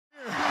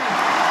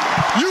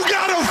You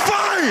gotta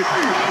fight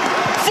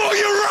for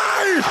your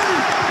right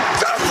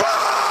to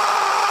party!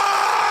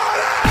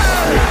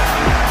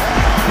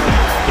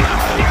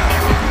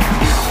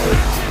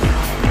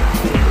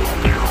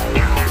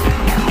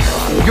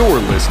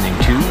 You're listening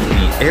to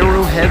the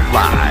Arrowhead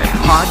Live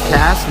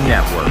Podcast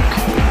Network.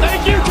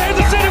 Thank you,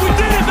 Kansas City. We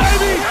did it,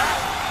 baby!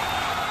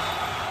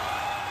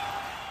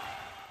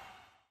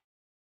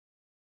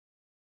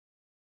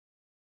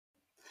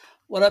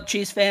 What up,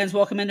 Chiefs fans?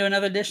 Welcome into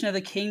another edition of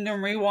the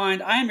Kingdom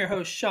Rewind. I am your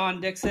host,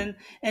 Sean Dixon,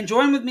 and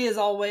join with me as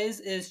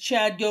always is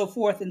Chad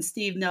Goforth and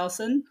Steve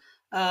Nelson.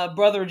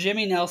 Brother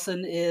Jimmy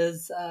Nelson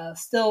is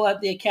still at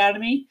the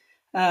academy,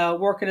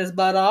 working his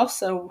butt off,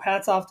 so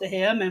hats off to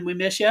him, and we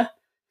miss you.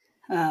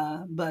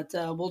 But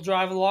we'll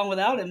drive along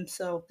without him.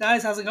 So,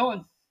 guys, how's it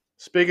going?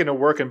 Speaking of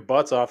working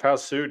butts off,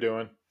 how's Sue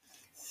doing?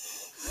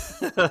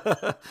 Damn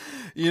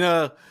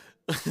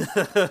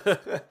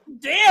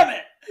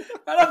it!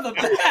 Right off the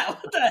bat,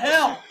 what the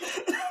hell?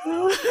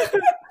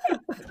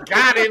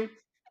 Got him.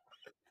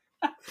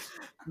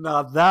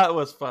 No, that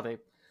was funny.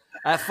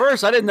 At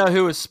first, I didn't know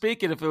who was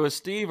speaking, if it was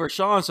Steve or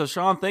Sean. So,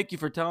 Sean, thank you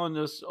for telling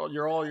us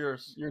your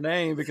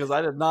name, because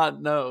I did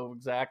not know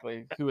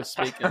exactly who was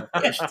speaking.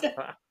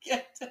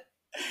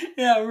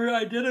 Yeah, we're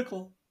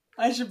identical.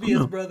 I should be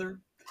his brother.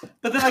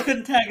 But then I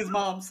couldn't tag his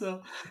mom,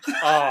 so.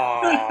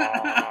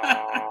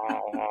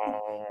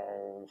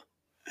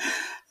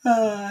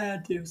 I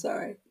had to,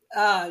 sorry.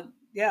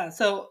 Yeah,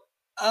 so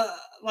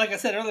like I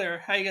said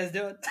earlier, how you guys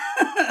doing?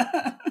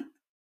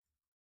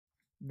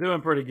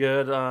 Doing pretty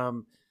good.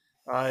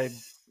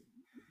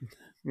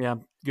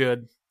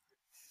 Good.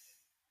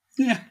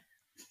 Yeah.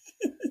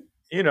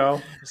 You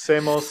know,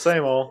 same old.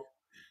 Same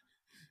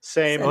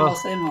old.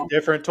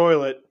 Different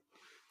toilet.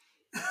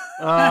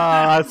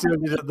 I see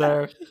what you did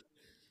there.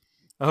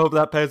 I hope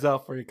that pays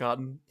out for you,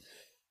 Cotton.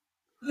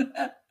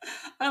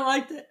 I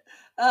liked it.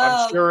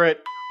 I'm sure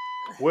it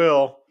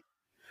will.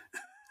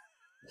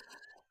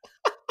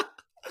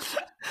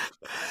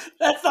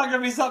 That's not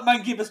going to be something I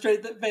can keep a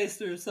straight face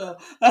through, so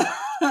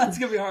it's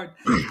going to be hard.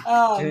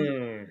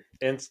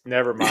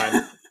 Never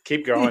mind.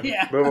 Keep going.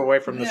 Yeah. Move away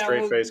from the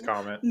straight face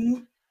comment.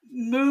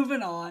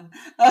 Moving on.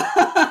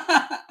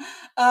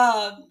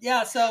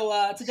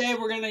 So today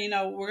we're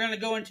gonna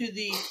go into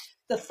the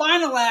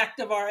final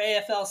act of our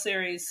AFL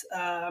series.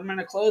 I'm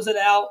gonna close it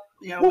out.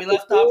 We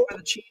left off with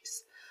the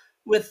Chiefs,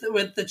 with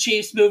the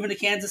Chiefs moving to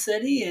Kansas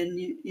City, and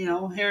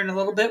here in a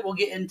little bit we'll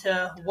get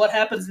into what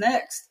happens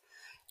next.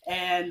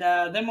 And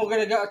then we're going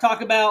to go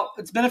talk about,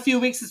 it's been a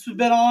few weeks since we've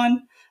been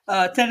on,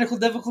 technical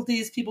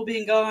difficulties, people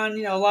being gone,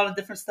 a lot of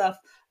different stuff.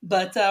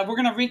 But we're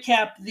going to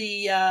recap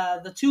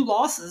the two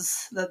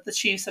losses that the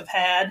Chiefs have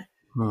had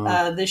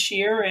this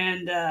year.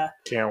 And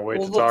can't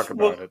wait to talk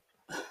about it.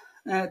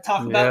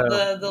 Talk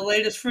about the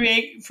latest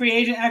free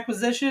agent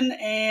acquisition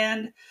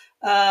and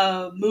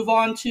move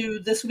on to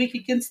this week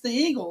against the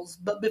Eagles.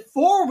 But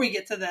before we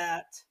get to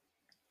that,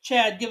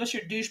 Chad, give us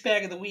your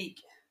douchebag of the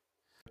week.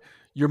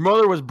 Your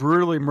mother was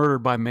brutally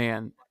murdered by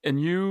man,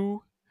 and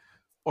you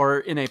are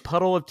in a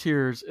puddle of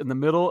tears in the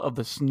middle of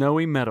the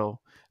snowy meadow.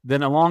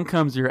 Then along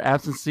comes your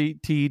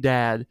absentee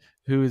dad,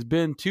 who has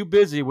been too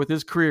busy with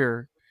his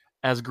career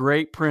as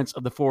great prince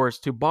of the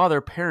forest to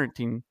bother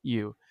parenting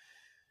you.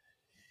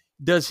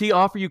 Does he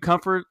offer you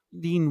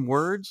comforting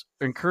words,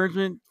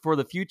 encouragement for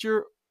the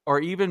future, or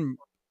even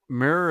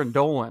mere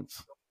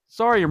indolence?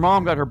 Sorry, your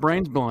mom got her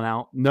brains blown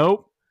out.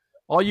 Nope.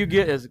 All you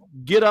get is,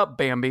 get up,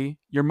 Bambi.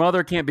 Your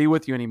mother can't be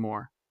with you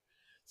anymore.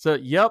 So,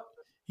 yep,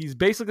 he's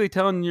basically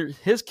telling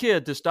his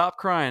kid to stop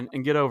crying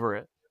and get over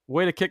it.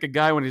 Way to kick a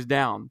guy when he's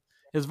down.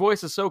 His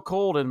voice is so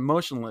cold and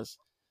emotionless.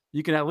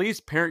 You can at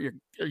least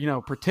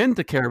pretend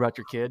to care about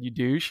your kid, you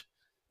douche.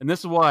 And this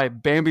is why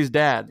Bambi's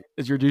dad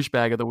is your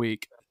douchebag of the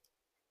week.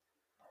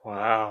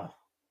 Wow.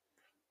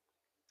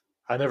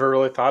 I never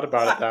really thought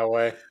about it that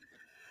way.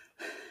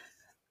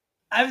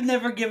 I've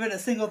never given a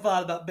single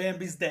thought about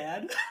Bambi's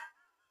dad.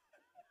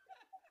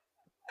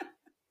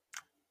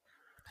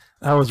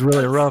 That was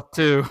really rough,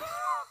 too.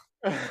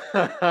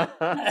 That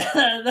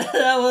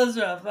was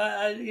rough.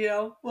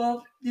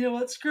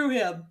 What? Screw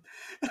him.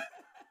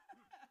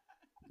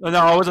 No,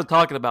 I wasn't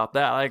talking about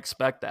that. I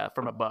expect that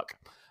from a buck.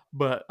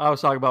 But I was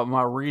talking about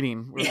my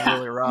reading was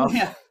really rough.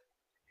 Yeah.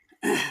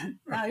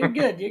 No, you're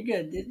good. You're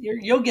good.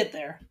 You'll get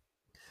there.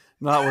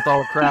 Not with all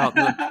the Crown.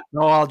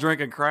 No, I'll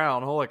drink a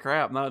Crown. Holy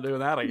crap, not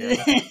doing that again.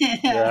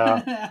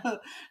 Yeah.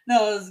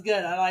 No, it was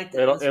good. I liked it.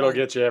 It'll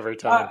get you every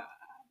time.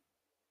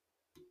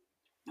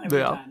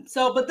 Every time.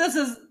 So, but this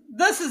is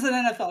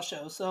an NFL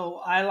show,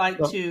 so I like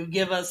to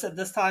give us at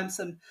this time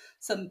some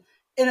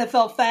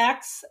NFL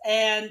facts,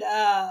 and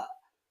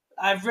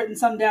I've written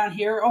some down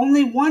here.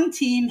 Only one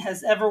team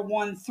has ever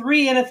won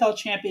 3 NFL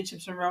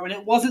championships in a row, and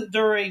it wasn't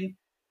during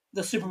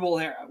the Super Bowl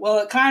era. Well,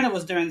 it kind of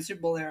was during the Super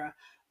Bowl era,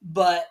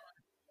 but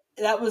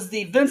that was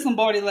the Vince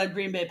Lombardi-led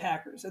Green Bay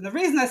Packers. And the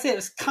reason I say it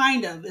was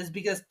kind of is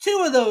because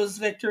 2 of those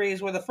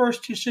victories were the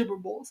first 2 Super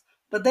Bowls,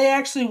 but they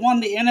actually won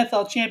the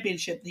NFL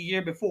championship the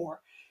year before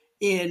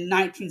in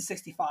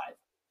 1965.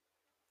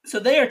 So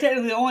they are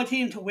technically the only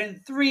team to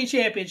win 3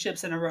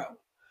 championships in a row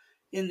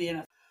in the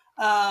NFL.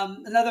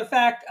 Another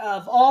fact,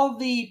 of all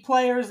the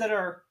players that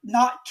are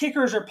not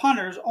kickers or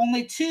punters,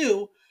 only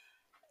 2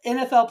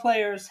 NFL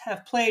players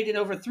have played in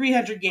over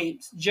 300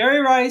 games, Jerry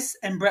Rice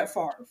and Brett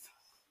Favre.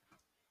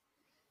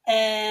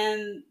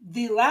 And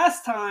the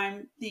last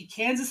time the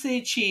Kansas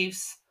City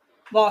Chiefs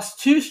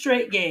lost 2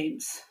 straight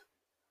games.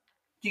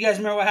 Do you guys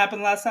remember what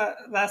happened last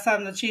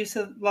time the Chiefs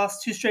had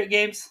lost 2 straight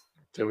games?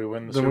 Did we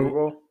win the Super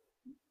Bowl?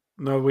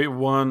 No, we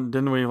won.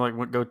 Didn't we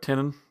go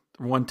 10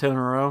 in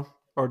a row?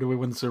 Or did we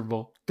win the Super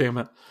Bowl? Damn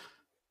it.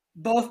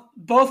 Both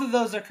of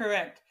those are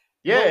correct.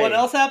 Yeah. What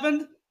else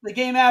happened? The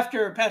game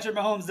after, Patrick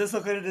Mahomes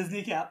dislocated his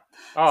kneecap.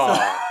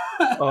 Oh.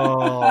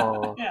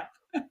 Oh. Yeah.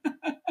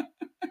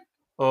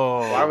 Oh.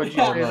 Why would you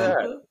say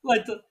that?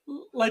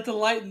 Like to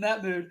lighten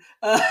that mood.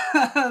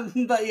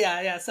 But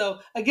yeah. So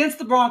against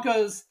the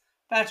Broncos,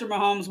 Patrick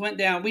Mahomes went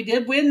down. We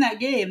did win that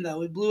game, though.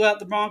 We blew out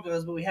the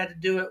Broncos, but we had to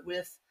do it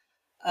with,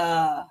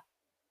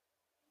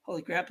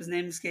 holy crap, his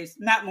name escapes.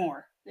 Matt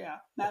Moore. Yeah,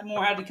 Matt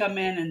Moore had to come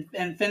in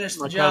and finish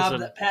the job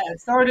that Pat had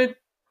started.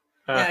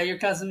 Yeah, your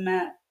cousin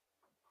Matt.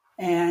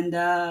 And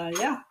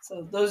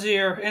so those are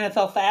your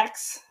NFL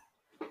facts.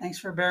 Thanks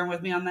for bearing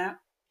with me on that.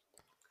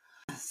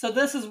 So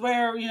this is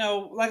where,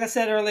 like I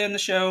said earlier in the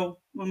show,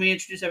 when we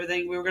introduced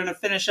everything, we were going to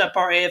finish up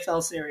our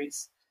AFL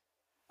series.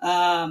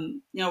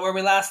 Where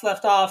we last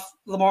left off,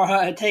 Lamar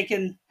had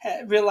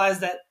realized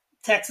that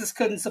Texas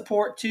couldn't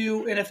support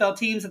 2 NFL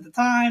teams at the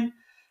time,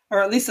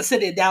 or at least the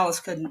city of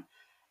Dallas couldn't.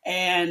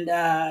 And,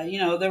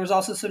 there was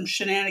also some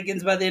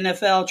shenanigans by the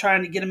NFL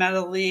trying to get him out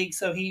of the league.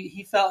 So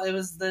he felt it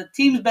was the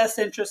team's best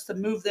interest to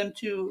move them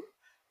to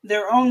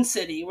their own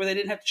city where they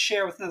didn't have to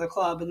share with another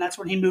club. And that's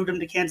when he moved them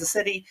to Kansas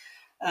City.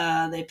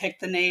 They picked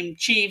the name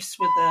Chiefs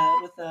with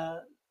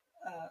a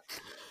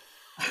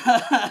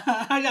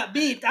I got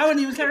beeped. I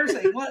wasn't even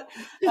cursing. What?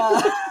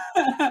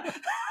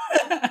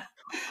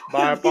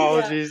 My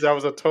apologies. That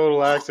was a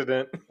total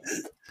accident.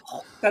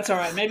 That's all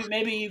right.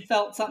 Maybe you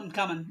felt something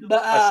coming.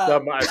 But I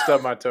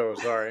stubbed my toe.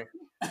 Sorry.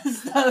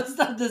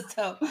 Stubbed his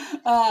toe.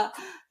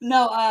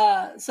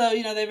 So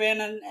they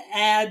ran an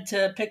ad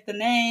to pick the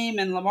name,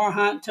 and Lamar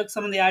Hunt took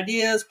some of the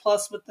ideas.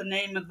 Plus, with the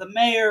name of the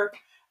mayor,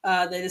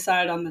 they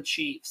decided on the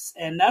Chiefs,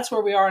 and that's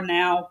where we are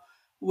now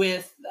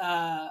with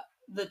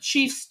the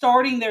Chiefs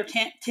starting their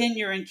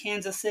tenure in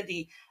Kansas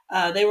City.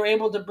 They were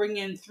able to bring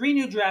in 3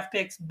 new draft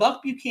picks: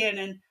 Buck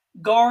Buchanan,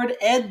 guard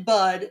Ed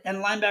Budd, and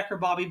linebacker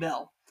Bobby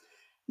Bell.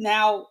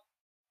 Now,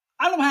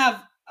 I don't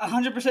have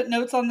 100%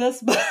 notes on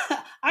this, but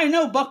I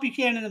know Buck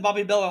Buchanan and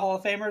Bobby Bell are Hall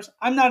of Famers.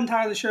 I'm not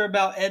entirely sure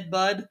about Ed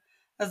Budd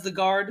as the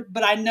guard,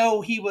 but I know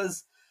he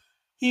was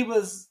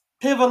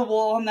pivotal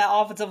on that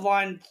offensive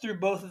line through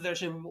both of their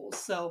Super Bowls.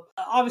 So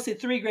obviously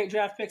 3 great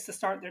draft picks to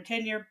start their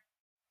tenure,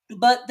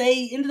 but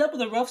they ended up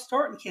with a rough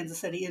start in Kansas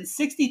City. In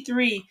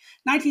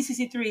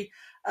 1963,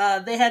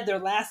 they had their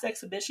last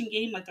exhibition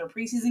game, like their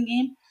preseason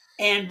game,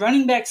 and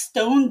running back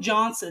Stone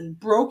Johnson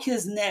broke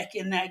his neck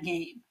in that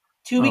game.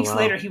 2 weeks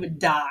later, he would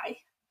die.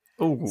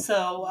 Ooh.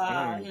 So,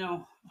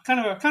 kind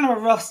of a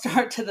rough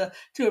start to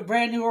a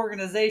brand new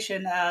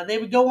organization. They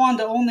would go on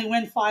to only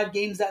win 5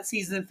 games that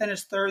season and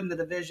finish 3rd in the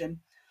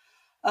division.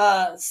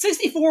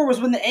 64 was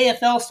when the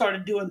AFL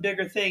started doing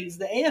bigger things.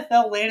 The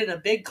AFL landed a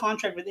big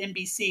contract with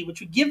NBC,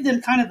 which would give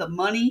them kind of the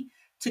money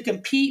to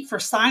compete for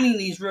signing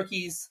these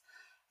rookies.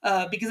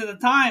 Because at the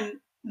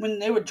time, when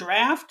they would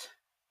draft,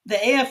 the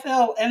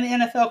AFL and the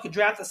NFL could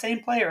draft the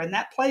same player, and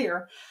that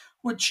player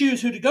would choose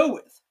who to go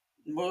with.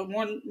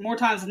 More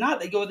times than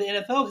not, they go with the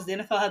NFL because the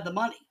NFL had the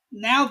money.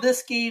 Now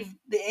this gave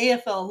the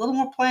AFL a little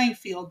more playing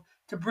field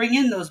to bring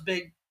in those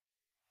big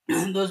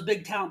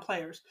talent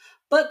players.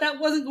 But that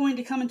wasn't going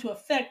to come into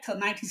effect till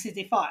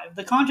 1965.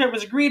 The contract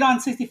was agreed on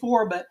in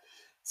 64, but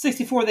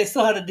 64 they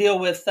still had to deal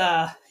with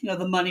the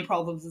money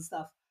problems and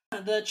stuff.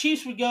 The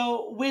Chiefs would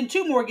go win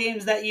 2 more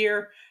games that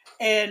year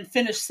and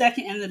finish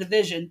 2nd in the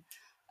division.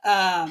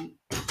 So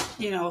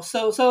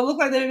it looked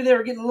like maybe they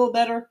were getting a little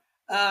better.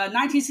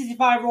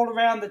 1965 rolled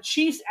around. The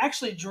Chiefs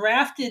actually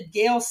drafted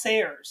Gale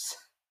Sayers,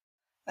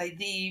 like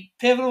the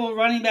pivotal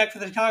running back for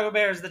the Chicago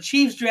Bears. The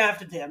Chiefs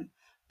drafted him,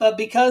 but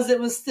because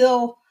it was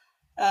still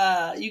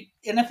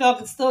NFL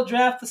could still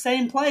draft the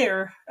same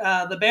player,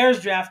 the Bears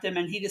drafted him,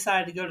 and he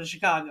decided to go to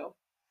Chicago.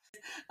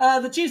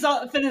 The Chiefs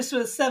finished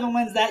with 7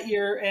 wins that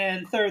year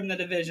and 3rd in the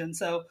division.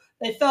 So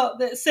they felt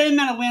the same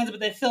amount of wins, but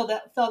they fell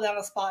down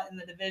a spot in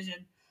the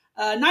division.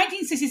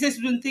 1966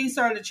 was when things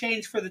started to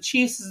change for the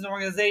Chiefs as an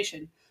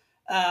organization.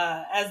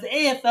 As the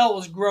AFL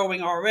was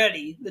growing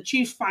already, the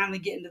Chiefs finally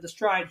get into the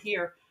stride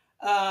here.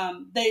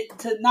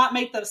 To not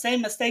make the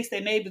same mistakes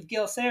they made with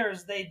Gale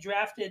Sayers, they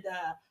drafted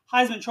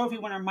Heisman Trophy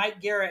winner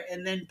Mike Garrett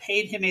and then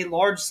paid him a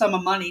large sum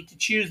of money to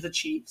choose the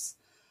Chiefs.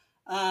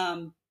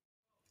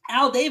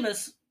 Al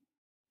Davis,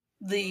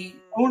 the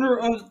owner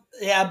of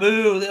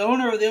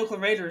the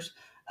Oakland Raiders,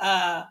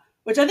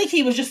 which I think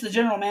he was just the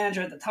general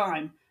manager at the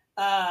time,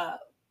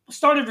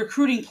 started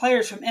recruiting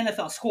players from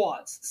NFL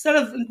squads. Instead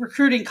of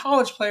recruiting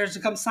college players to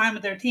come sign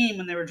with their team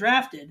when they were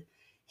drafted,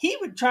 he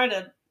would try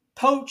to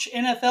poach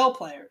NFL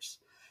players.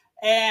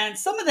 And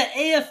some of the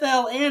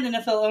AFL and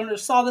NFL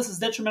owners saw this as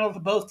detrimental to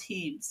both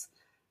teams,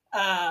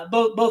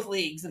 both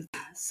leagues. And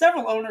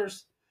several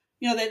owners,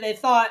 they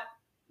thought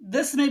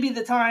this may be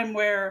the time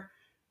where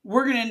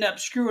we're going to end up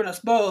screwing us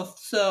both,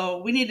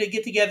 so we need to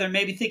get together and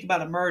maybe think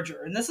about a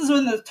merger. And this is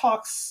when the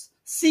talks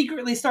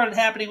secretly started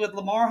happening with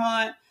Lamar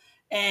Hunt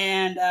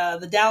and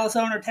the Dallas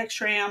owner, Tex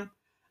Schramm.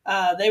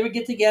 They would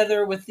get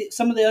together with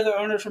some of the other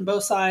owners from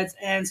both sides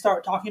and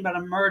start talking about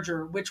a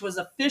merger, which was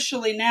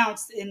officially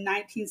announced in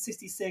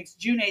 1966,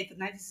 June 8th of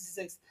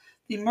 1966.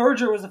 The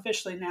merger was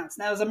officially announced.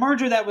 Now, it was a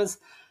merger that was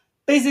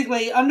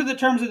basically, under the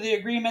terms of the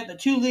agreement, the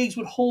two leagues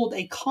would hold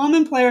a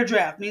common player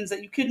draft. Means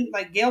that you couldn't,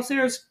 like Gale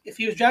Sayers, if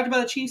he was drafted by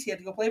the Chiefs, he had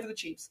to go play for the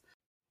Chiefs.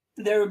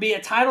 There would be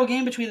a title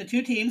game between the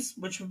two teams,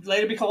 which would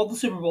later be called the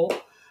Super Bowl.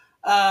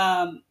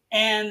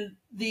 And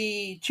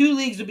the two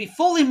leagues would be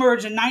fully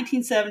merged in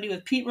 1970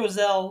 with Pete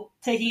Rozelle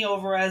taking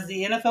over as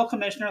the NFL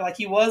commissioner like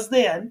he was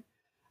then.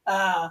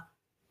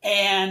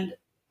 And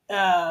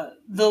the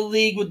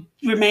league would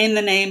remain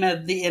the name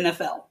of the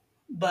NFL.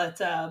 But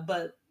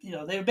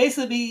they would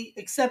basically be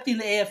accepting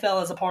the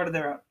AFL as a part of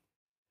their own.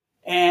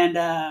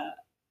 And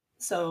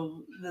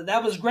so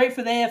that was great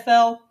for the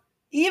AFL.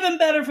 Even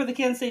better for the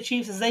Kansas City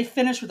Chiefs as they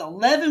finished with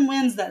 11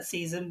 wins that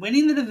season,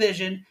 winning the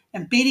division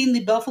and beating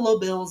the Buffalo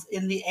Bills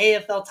in the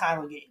AFL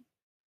title game.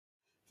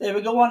 They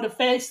would go on to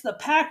face the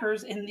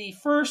Packers in the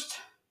first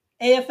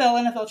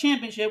AFL-NFL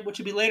championship, which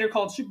would be later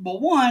called Super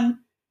Bowl I.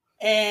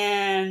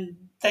 And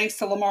thanks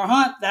to Lamar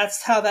Hunt,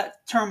 that's how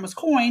that term was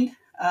coined.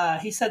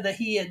 He said that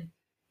he had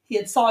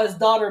saw his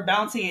daughter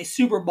bouncing a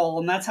Super Bowl,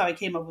 and that's how he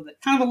came up with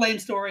it. Kind of a lame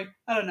story.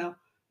 I don't know.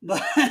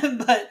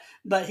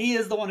 But he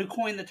is the one who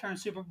coined the term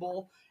Super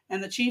Bowl.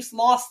 And the Chiefs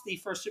lost the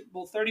first Super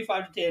Bowl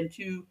 35-10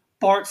 to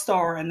Bart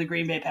Starr and the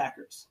Green Bay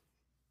Packers.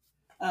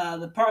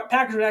 The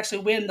Packers would actually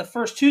win the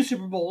first two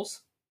Super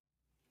Bowls,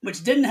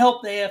 which didn't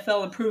help the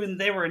AFL in proving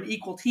they were an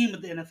equal team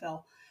with the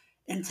NFL,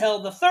 until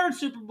the third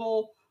Super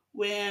Bowl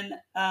when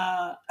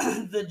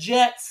the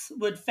Jets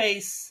would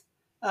face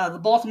the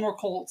Baltimore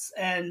Colts,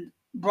 and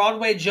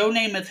Broadway Joe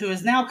Namath, who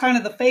is now kind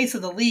of the face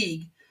of the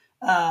league,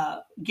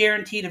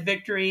 guaranteed a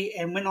victory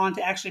and went on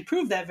to actually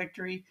prove that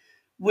victory,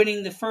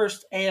 winning the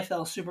first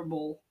AFL Super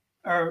Bowl,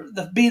 or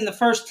being the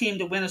first team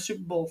to win a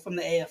Super Bowl from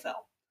the AFL.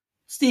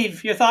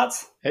 Steve, your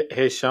thoughts?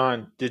 Hey,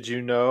 Sean, did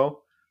you know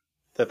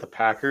that the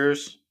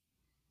Packers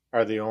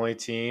are the only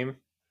team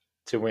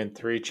to win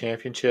 3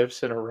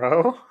 championships in a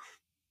row?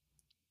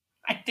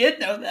 I did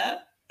know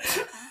that.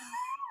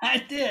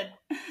 I did.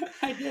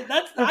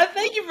 I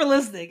thank you for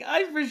listening.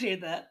 I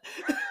appreciate that.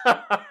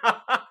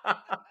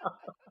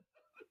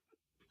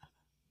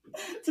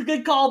 It's a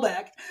good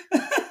callback.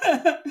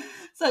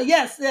 So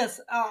yes.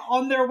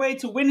 On their way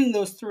to winning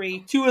those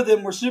 3, 2 of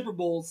them were Super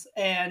Bowls,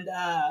 and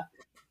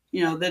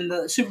then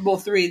the Super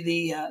Bowl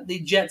III, the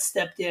Jets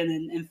stepped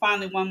in and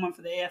finally won one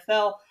for the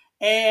AFL,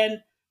 and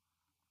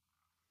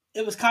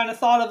it was kind of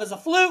thought of as a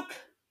fluke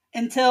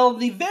until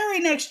the very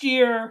next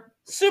year,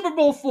 Super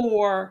Bowl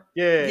IV,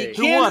 the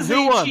Kansas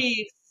City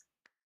Chiefs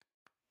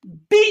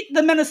beat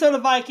the Minnesota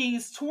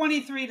Vikings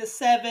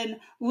 23-7.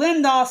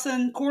 Lynn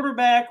Dawson,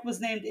 quarterback,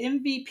 was named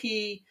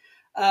MVP.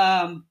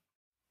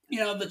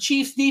 The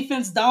Chiefs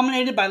defense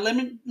dominated by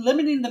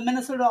limiting the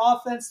Minnesota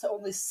offense to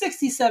only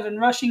 67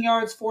 rushing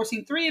yards,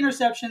 forcing 3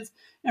 interceptions,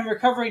 and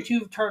recovering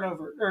 2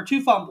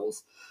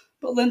 fumbles.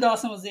 But Lynn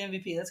Dawson was the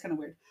MVP. That's kind of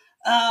weird.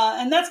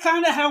 And that's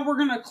kind of how we're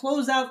going to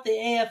close out the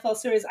AFL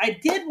series. I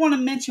did want to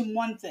mention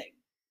one thing.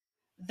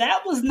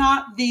 That was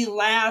not the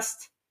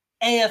last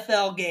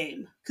AFL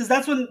game, because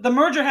that's when the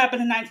merger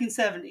happened in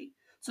 1970.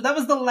 So that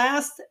was the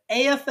last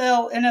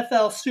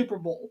AFL-NFL Super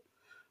Bowl,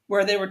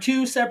 where they were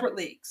 2 separate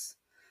leagues.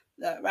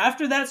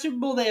 After that Super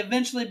Bowl, they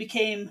eventually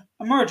became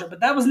a merger, but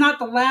that was not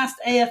the last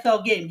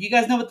AFL game. Do you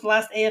guys know what the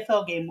last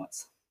AFL game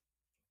was?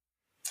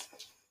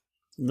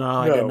 No,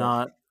 I did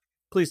not.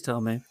 Please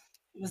tell me.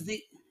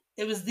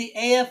 It was the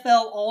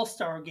AFL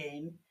All-Star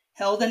Game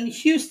held in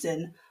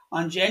Houston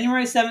on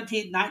January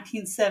 17,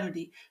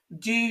 1970.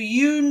 Do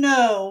you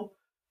know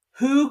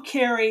who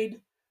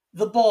carried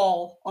the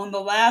ball on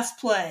the last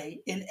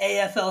play in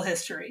AFL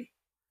history?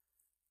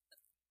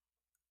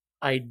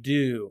 I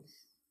do.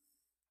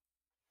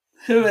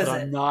 Who is it?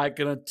 I'm not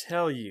going to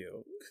tell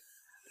you.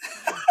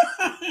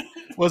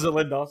 Was it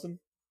Lynn Dawson?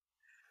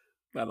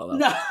 I don't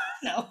know.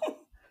 No.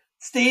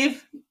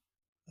 Steve?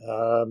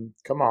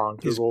 Come on,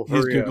 Google.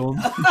 He's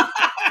Googling.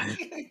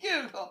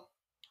 Google.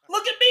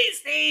 Look at me,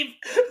 Steve.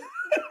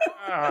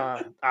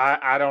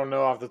 I don't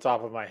know off the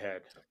top of my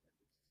head.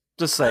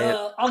 Just say it.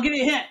 I'll give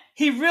you a hint.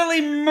 He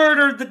really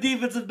murdered the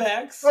defensive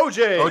backs.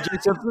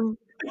 OJ Simpson?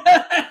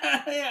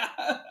 Yeah,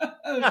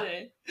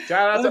 OJ.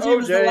 Shout out to OJ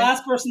was the OJ.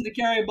 last person to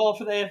carry a ball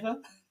for the AFL.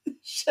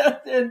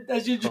 Shout out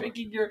as you're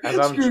drinking your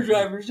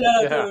screwdriver.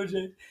 Shout out to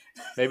OJ.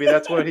 Maybe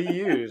that's what he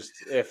used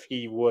if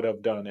he would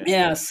have done it.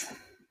 Yes.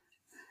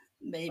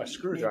 Maybe. A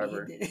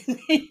screwdriver.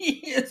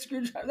 Maybe a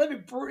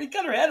screwdriver. He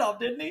cut her head off,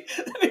 didn't he?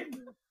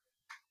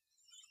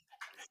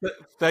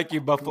 Thank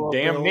you, Buffalo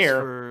Damn Bills, near.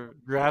 for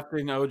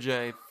drafting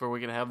OJ before we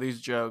can have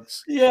these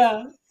jokes.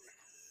 Yeah.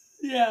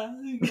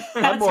 I'm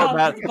Hats more off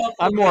mad. to the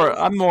Buffalo Bills.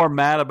 I'm more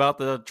mad about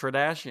the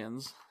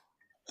Tradashians.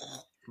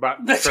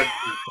 But Tradashian.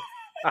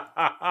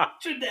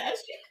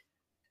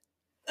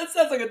 That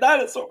sounds like a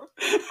dinosaur.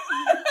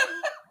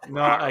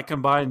 No, I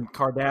combined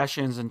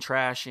Kardashians and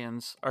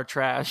Trashians or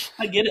trash.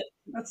 I get it.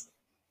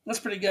 That's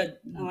pretty good.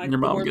 I like Your the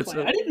mom gets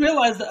wordplay. it. I didn't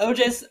realize that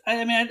OJ's.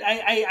 I mean,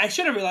 I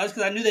should have realized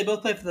because I knew they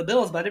both played for the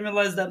Bills, but I didn't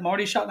realize that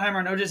Marty Schottenheimer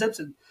and OJ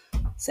Simpson,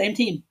 same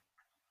team.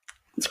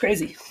 It's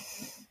crazy.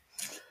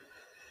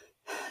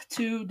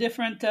 Two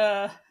different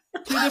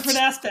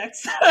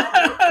aspects.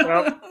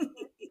 Well,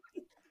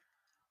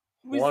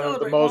 We one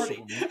celebrate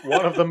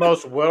of the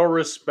most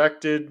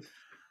well-respected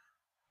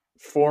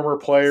former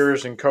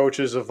players and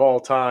coaches of all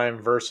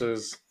time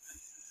versus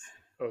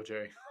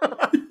OJ.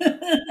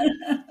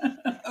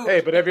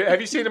 Hey, but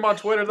have you seen him on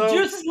Twitter though?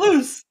 Juice is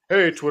loose.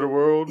 Hey, Twitter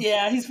world.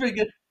 Yeah, he's pretty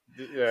good.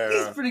 He's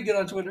Yeah. pretty good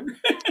on Twitter.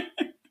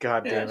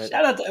 God damn Yeah, it.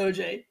 shout out to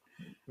OJ.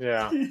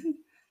 Yeah.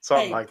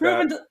 Something Hey, like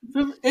that.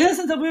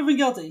 innocent until proven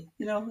guilty.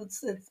 You know,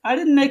 it's. I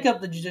didn't make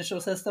up the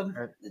judicial system.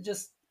 Right. It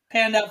just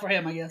panned out for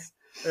him, I guess.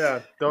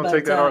 Yeah. Don't But,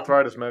 take that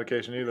arthritis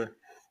medication either.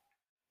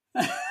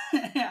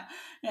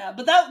 yeah.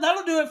 But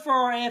that'll do it for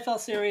our AFL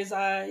series.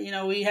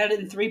 We had it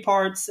in 3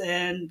 parts,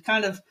 and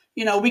kind of,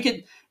 we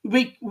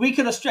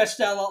could have stretched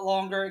it out a lot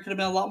longer. It could have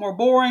been a lot more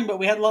boring, but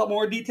we had a lot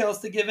more details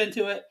to give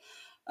into it.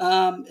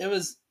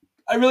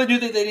 I really do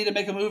think they need to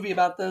make a movie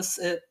about this.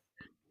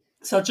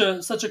 Such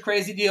a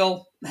crazy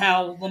deal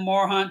how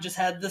Lamar Hunt just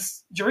had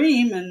this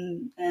dream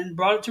and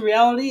brought it to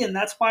reality, and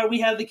that's why we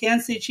have the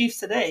Kansas City Chiefs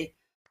today.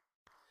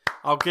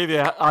 I'll give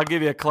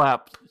you a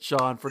clap,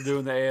 Sean, for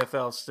doing the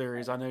AFL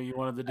series. I know you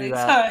wanted to do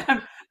that.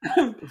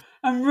 Sorry,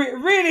 I'm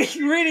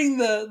reading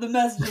the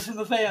messages from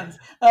the fans.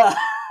 Oh,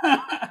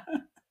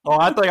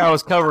 I think I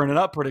was covering it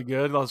up pretty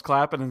good. I was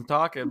clapping and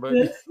talking, but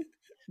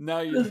now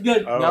It's you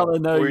good. Now they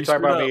know were you you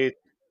talking screwed about up. me?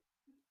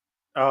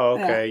 Oh,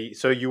 okay.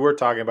 So you were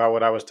talking about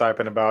what I was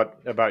typing about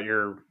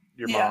your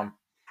Yeah. mom.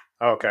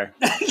 Oh, okay.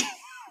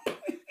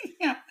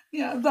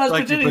 Yeah. I was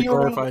Thank you pretending for you were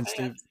one of clarifying, the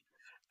Steve. fans.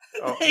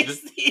 Oh,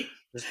 Thanks, Steve.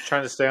 just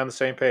trying to stay on the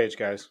same page,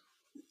 guys.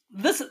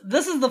 This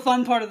is the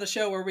fun part of the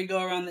show where we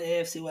go around the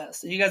AFC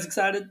West. Are you guys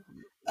excited?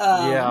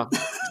 Yeah.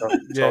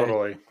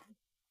 Totally.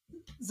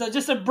 So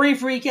just a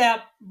brief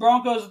recap: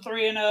 Broncos are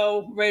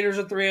 3-0, Raiders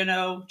are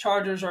 3-0,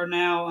 Chargers are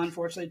now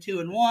unfortunately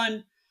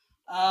 2-1.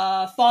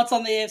 Thoughts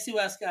on the AFC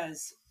West,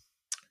 guys?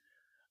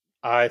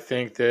 I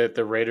think that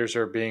the Raiders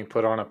are being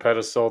put on a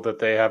pedestal that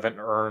they haven't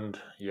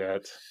earned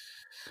yet.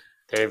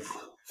 They've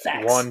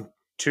Facts. won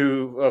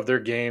 2 of their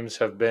games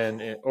have been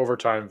in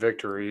overtime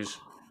victories,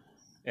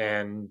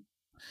 and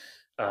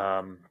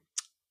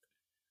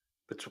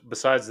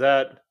besides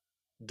that,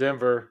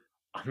 Denver,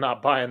 I'm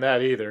not buying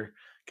that either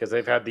because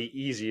they've had the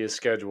easiest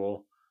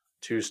schedule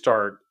to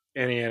start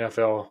any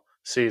NFL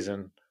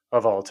season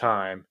of all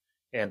time,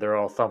 and they're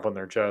all thumping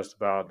their chest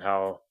about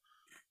how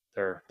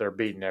they're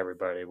beating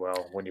everybody.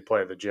 Well, when you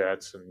play the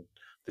Jets and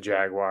the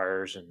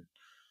Jaguars and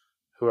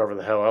whoever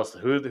the hell else,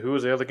 who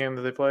was the other game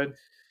that they played?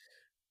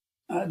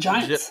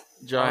 Giants,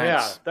 Oh, Giants.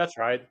 yeah, that's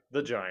right,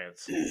 the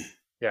Giants.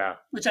 Yeah,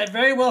 which I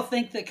very well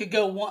think that could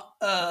go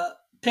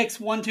picks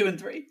 1, 2, and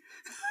 3.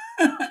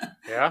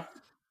 yeah.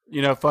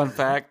 Fun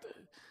fact: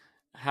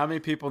 how many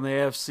people in the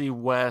AFC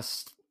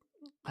West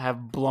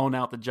have blown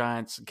out the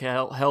Giants,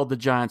 held the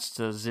Giants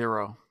to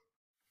 0?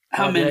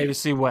 How Of many? The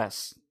AFC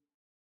West.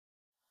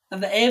 Of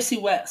the AFC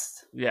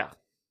West. Yeah,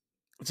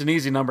 it's an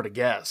easy number to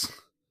guess.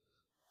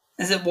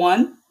 Is it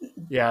 1?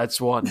 Yeah, it's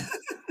 1.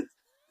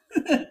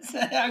 Because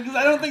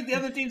I don't think the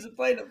other teams have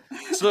played them.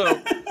 So,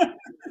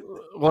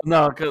 well,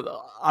 no, because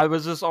I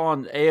was just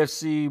on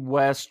AFC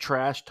West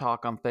Trash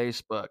Talk on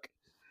Facebook.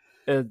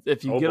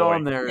 If you Oh, get boy.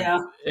 on there, Yeah.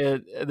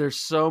 there's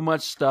so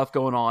much stuff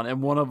going on,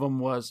 and one of them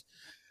was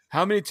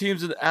how many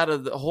teams out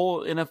of the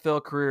whole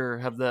NFL career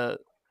have the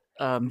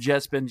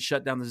Jets been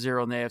shut down to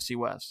 0 in the AFC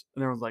West?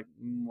 And everyone's like,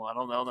 I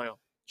don't know. And they go,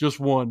 just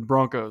 1,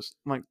 Broncos.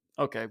 I'm like,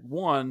 okay,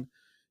 1,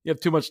 you have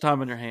too much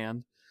time on your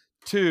hand.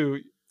 2,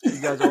 you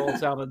guys all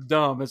sounded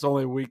dumb. It's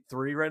only week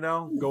 3 right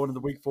now, going into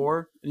week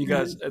 4, and you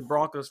guys, and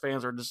Broncos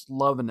fans are just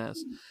loving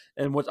this.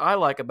 And what I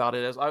like about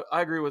it is, I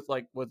agree with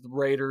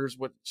Raiders,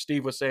 what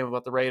Steve was saying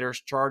about the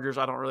Raiders, Chargers.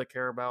 I don't really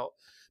care about.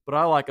 What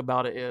I like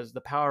about it is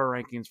the power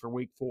rankings for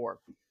week 4,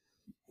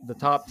 the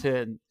top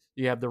 10.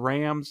 You have the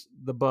Rams,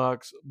 the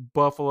Bucks,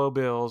 Buffalo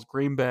Bills,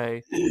 Green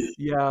Bay.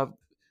 You have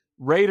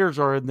Raiders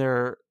are in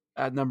there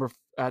at number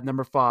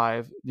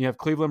 5. You have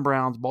Cleveland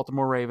Browns,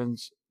 Baltimore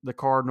Ravens, the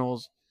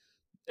Cardinals.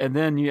 And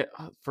then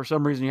for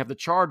some reason, you have the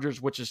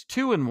Chargers, which is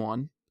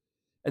 2-1,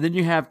 and then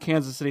you have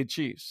Kansas City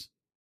Chiefs,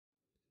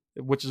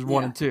 which is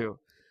 1 and 2.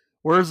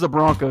 Where's the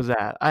Broncos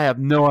at? I have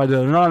no idea.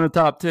 They're not in the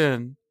top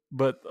 10,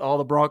 but all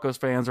the Broncos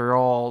fans are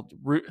all,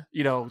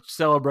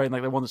 celebrating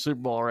like they won the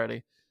Super Bowl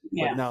already.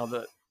 Yeah. But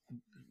no,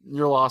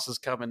 your loss is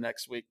coming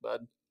next week,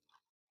 bud.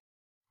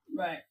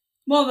 Right.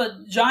 Well,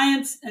 the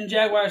Giants and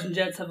Jaguars and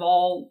Jets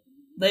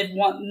they've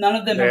won. None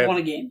of them have won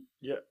a game.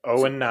 Yeah,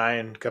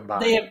 0-9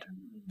 combined.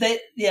 they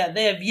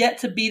have yet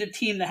to beat a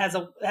team that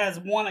has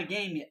won a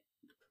game yet.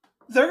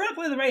 They're going to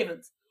play the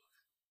Ravens.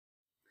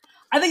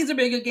 I think it's a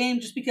very good game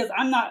just because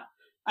I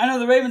know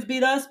the Ravens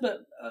beat us,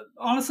 but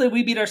honestly,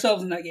 we beat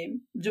ourselves in that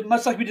game,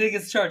 much like we did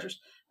against the Chargers.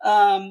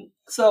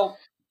 So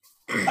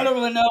I don't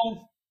really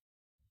know.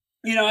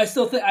 I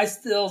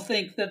still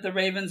think that the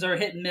Ravens are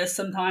hit and miss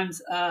sometimes.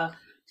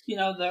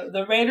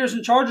 The Raiders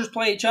and Chargers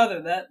play each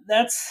other.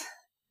 That's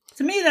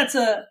to me that's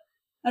a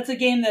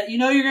game that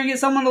you're going to get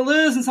someone to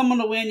lose and someone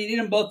to win. You need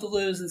them both to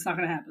lose, and it's not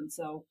going to happen.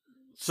 So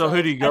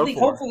who do you go I think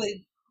for?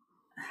 Hopefully,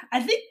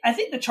 I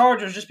think the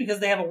Chargers just because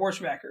they have a worse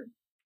record.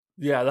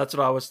 Yeah, that's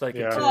what I was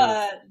thinking too.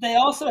 But they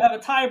also have a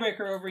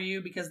tiebreaker over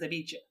you because they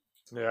beat you.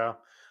 Yeah.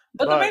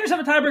 But the Raiders have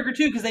a tiebreaker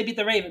too because they beat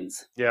the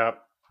Ravens. Yeah.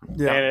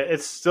 Yeah. And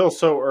it's still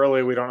so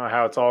early. We don't know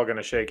how it's all going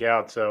to shake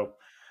out. So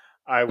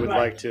I would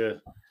like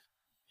to,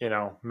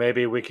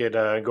 maybe we could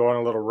go on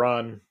a little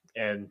run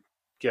and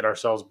get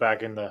ourselves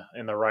back in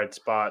the right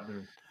spot,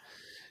 and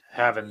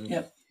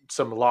having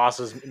some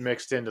losses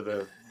mixed into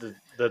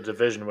the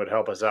division would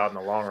help us out in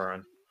the long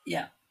run.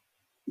 Yeah.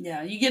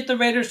 Yeah, you get the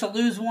Raiders to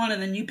lose one, and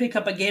then you pick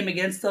up a game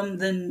against them.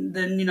 Then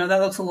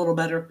that looks a little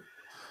better.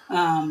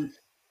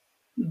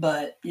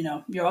 But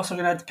you're also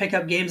going to have to pick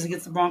up games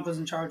against the Broncos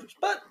and Chargers.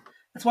 But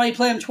that's why you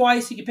play them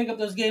twice. You can pick up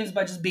those games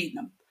by just beating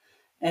them,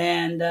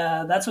 and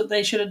that's what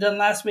they should have done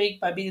last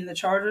week by beating the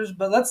Chargers.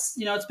 But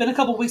it's been a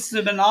couple weeks since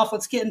we've been off.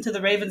 Let's get into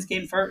the Ravens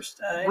game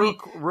first. Real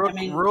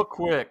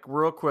quick.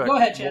 Go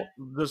ahead, Chad.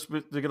 Just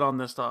to get on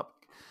this topic,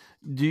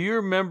 do you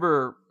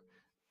remember?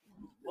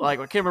 I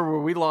can't remember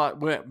where we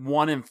went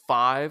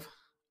 1-5,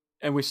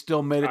 and we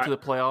still made it to the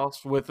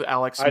playoffs with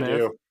Alex Smith. I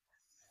do.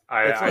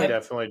 I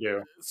definitely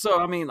do. So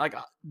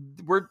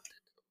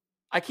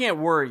I can't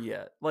worry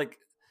yet.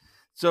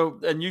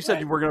 And you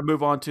said we're going to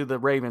move on to the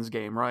Ravens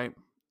game, right,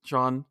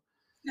 Sean?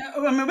 Yeah,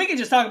 I mean, we can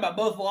just talk about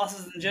both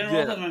losses in general.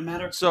 Yeah. It doesn't really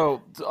matter.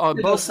 So on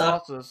both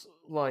losses,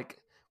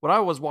 when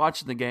I was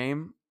watching the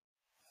game,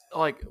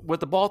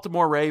 with the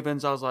Baltimore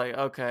Ravens, I was like,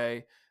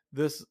 okay,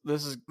 this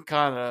is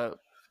kind of.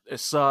 It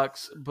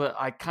sucks, but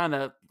I kind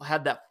of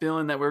had that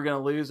feeling that we were going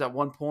to lose at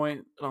one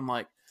point, and I'm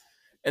like,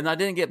 and I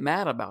didn't get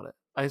mad about it.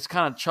 I just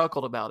kind of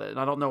chuckled about it, and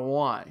I don't know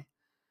why.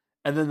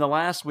 And then the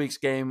last week's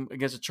game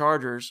against the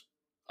Chargers,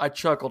 I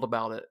chuckled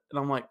about it, and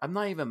I'm like, I'm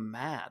not even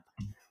mad.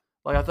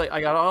 I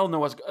don't know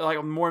what's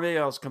maybe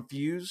I was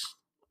confused.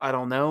 I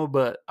don't know,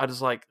 but I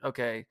just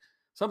okay,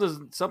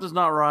 something's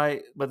not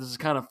right, but this is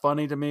kind of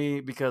funny to me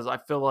because I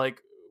feel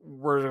like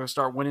we're going to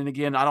start winning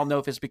again. I don't know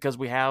if it's because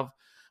we have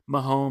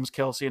Mahomes,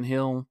 Kelsey, and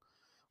Hill,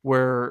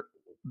 where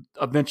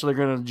eventually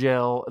going to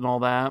gel and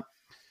all that.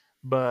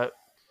 But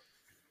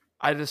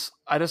I just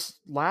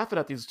laughing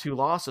at these two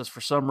losses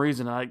for some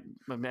reason.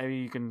 Maybe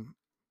you can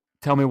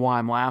tell me why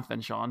I'm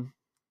laughing, Sean.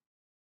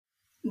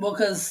 Well,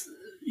 because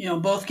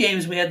both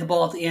games we had the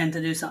ball at the end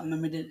to do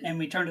something, and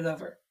we turned it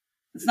over.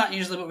 It's not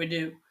usually what we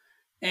do,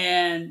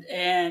 and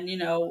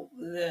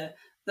the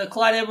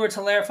Clyde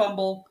Edwards-Helaire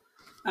fumble.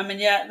 I mean,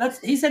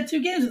 he's had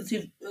 2 games with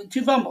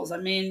two fumbles. I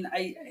mean,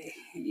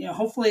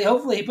 hopefully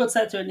he puts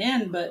that to an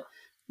end. But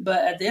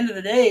at the end of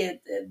the day,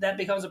 that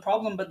becomes a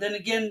problem. But then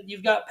again,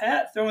 you've got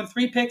Pat throwing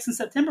 3 picks in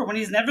September when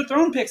he's never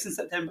thrown picks in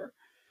September.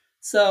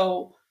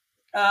 So,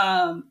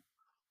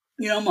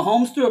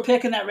 Mahomes threw a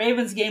pick in that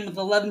Ravens game with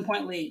an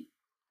 11-point lead,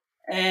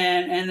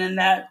 and then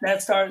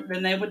that started.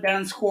 Then they went down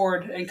and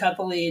scored and cut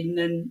the lead,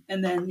 and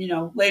then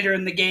later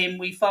in the game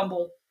we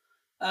fumble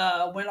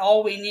when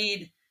all we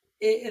need.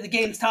 The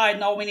game's tied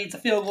and all we need is a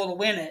field goal to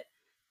win it,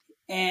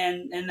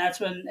 and that's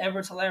when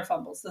Edwards-Helaire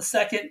fumbles. The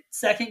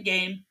second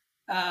game,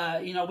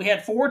 we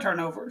had 4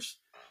 turnovers,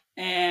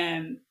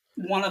 and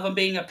one of them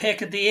being a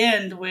pick at the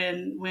end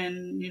when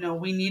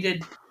we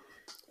needed,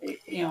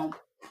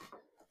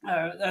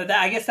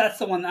 I guess that's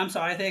the one. I'm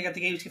sorry, I think I got the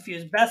games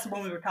confused. That's the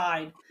one we were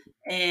tied,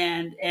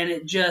 and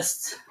it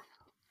just,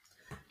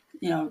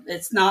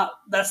 that's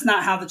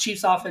not how the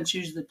Chiefs offense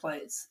usually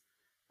plays.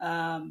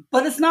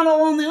 But it's not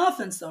all on the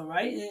offense, though,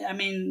 right? I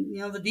mean,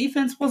 the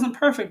defense wasn't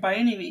perfect by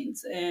any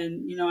means,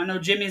 and I know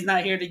Jimmy's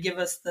not here to give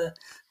us the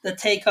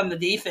take on the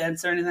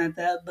defense or anything like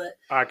that. But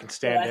I can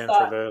stand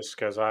for this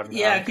because I'm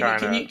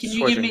kind of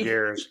switching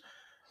gears.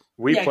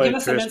 We played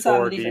piss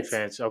poor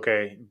defense.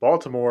 Okay,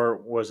 Baltimore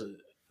was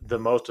the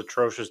most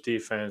atrocious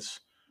defense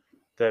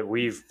that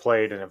we've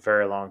played in a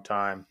very long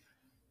time.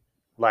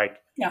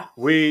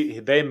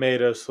 They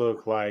made us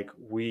look like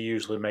we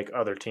usually make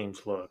other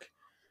teams look.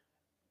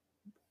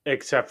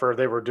 Except for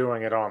they were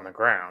doing it on the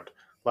ground.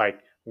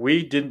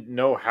 We didn't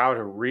know how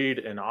to read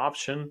an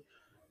option.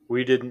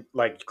 We didn't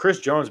Chris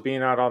Jones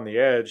being out on the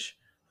edge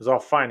was all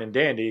fine and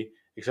dandy,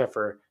 except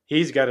for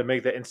he's got to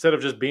make that instead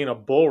of just being a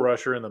bull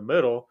rusher in the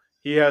middle,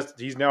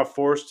 he's now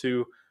forced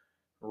to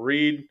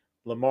read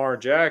Lamar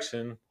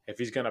Jackson if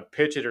he's going to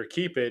pitch it or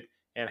keep it.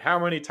 And how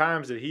many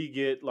times did he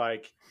get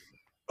and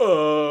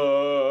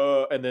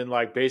then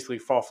basically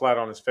fall flat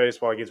on his face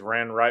while he gets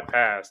ran right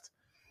past?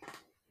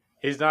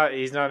 He's not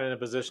in a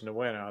position to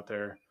win out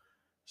there.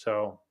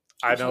 So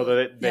I know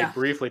that they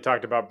briefly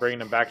talked about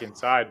bringing him back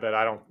inside, but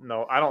I don't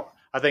know.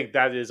 I think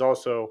that is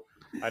also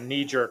a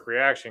knee-jerk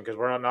reaction because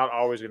we're not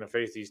always going to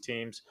face these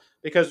teams.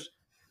 Because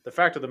the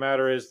fact of the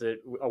matter is that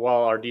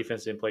while our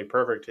defense didn't play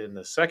perfect in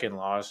the second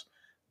loss,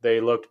 they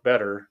looked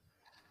better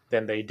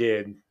than they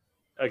did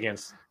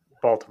against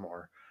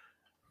Baltimore.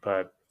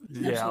 But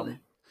Yeah. Absolutely.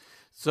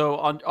 So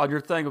on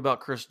your thing about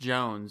Chris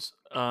Jones,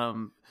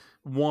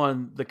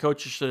 one, the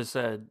coaches should have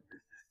said,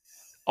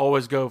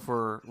 always go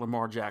for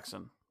Lamar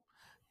Jackson.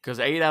 Because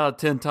 8 out of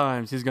 10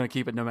 times he's going to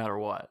keep it no matter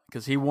what.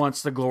 Because he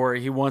wants the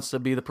glory. He wants to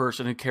be the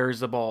person who carries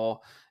the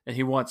ball. And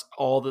he wants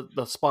all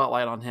the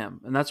spotlight on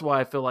him. And that's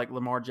why I feel like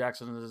Lamar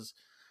Jackson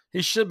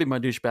he should be my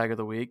douchebag of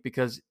the week.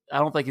 Because I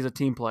don't think he's a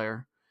team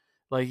player.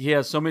 Like, he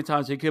has so many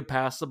times he could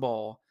pass the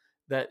ball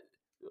that,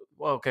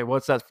 well, okay,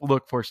 what's that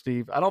look for,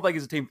 Steve? I don't think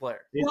he's a team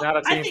player. he's not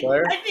a team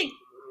player.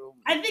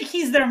 I think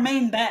he's their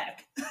main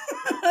back.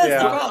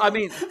 Yeah. I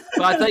mean,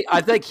 but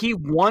I think he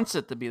wants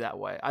it to be that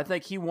way. I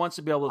think he wants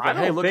to be able to I say,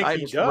 hey, don't look, think I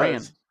he just does.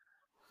 ran.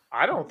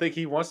 I don't think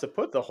he wants to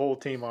put the whole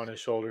team on his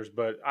shoulders,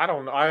 but I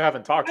don't. I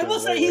haven't talked to I him. will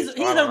say lately, he's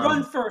so a I don't know.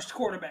 run first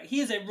quarterback. He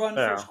is a run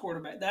Yeah. first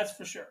quarterback. That's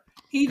for sure.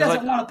 He 'Cause,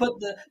 doesn't want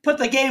to put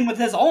the game with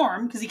his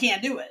arm because he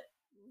can't do it.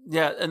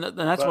 Yeah, and that's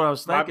But what I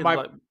was thinking. my-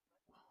 like,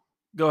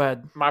 go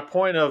ahead. My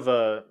point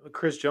of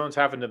Chris Jones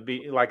having to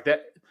be like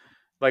that,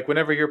 like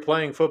whenever you're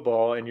playing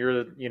football and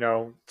you're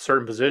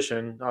certain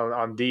position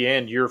on D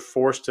end, you're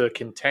forced to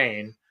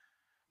contain.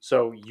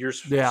 So you're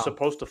Yeah.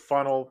 supposed to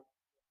funnel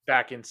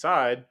back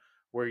inside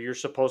where you're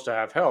supposed to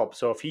have help.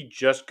 So if he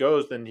just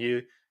goes, then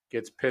he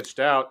gets pitched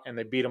out and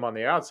they beat him on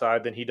the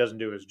outside, then he doesn't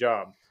do his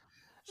job.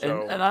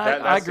 So And I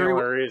that's agree the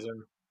with- only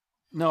reason.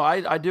 No,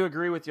 I do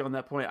agree with you on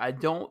that point. I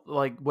don't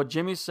like what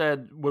Jimmy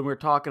said when we were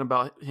talking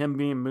about him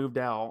being moved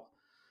out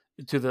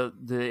to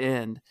the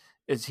end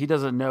is he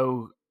doesn't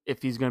know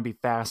if he's going to be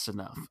fast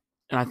enough.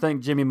 And I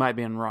think Jimmy might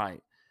be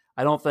right.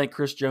 I don't think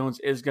Chris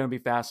Jones is going to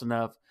be fast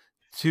enough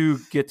to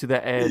get to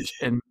the edge.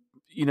 And,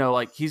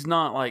 like he's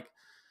not like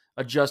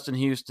a Justin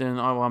Houston.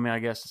 Oh, well, I mean, I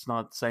guess it's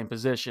not the same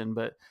position,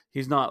 but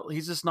he's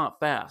just not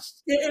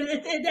fast.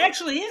 It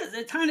actually is.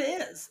 It kind of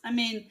is. I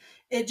mean,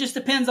 it just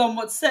depends on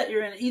what set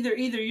you're in.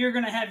 Either you're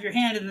going to have your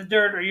hand in the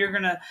dirt, or you're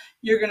gonna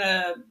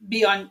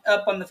be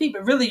up on the feet.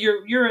 But really,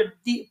 you're a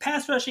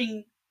pass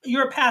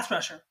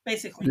rusher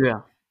basically.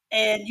 Yeah.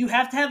 And you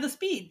have to have the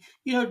speed.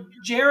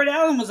 Jared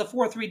Allen was a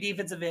 4.3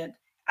 defensive end.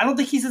 I don't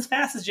think he's as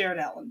fast as Jared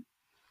Allen.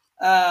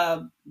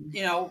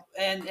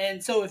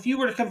 And so if you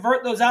were to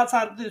convert those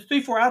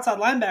 3-4 outside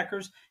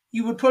linebackers,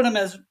 you would put them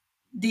as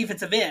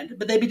defensive end,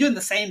 but they'd be doing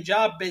the same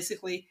job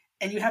basically.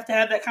 And you have to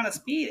have that kind of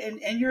speed.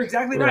 And you're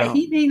exactly right. Yeah.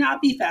 He may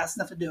not be fast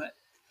enough to do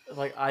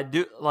it.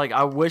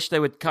 I wish they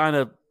would kind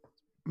of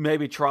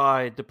maybe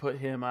try to put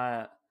him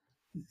at,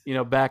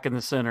 back in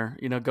the center,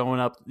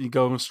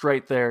 going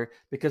straight there,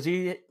 because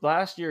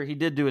last year he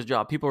did do his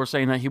job. People were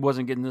saying that he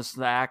wasn't getting the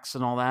sacks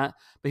and all that,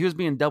 but he was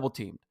being double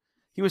teamed.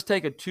 He was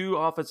taking 2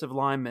 offensive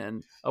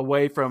linemen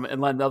away from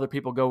and letting other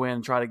people go in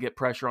and try to get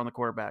pressure on the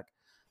quarterback.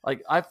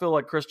 Like, I feel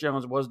like Chris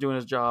Jones was doing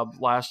his job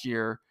last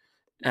year,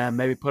 and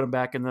maybe put him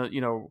back in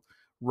the,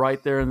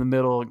 right there in the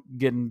middle,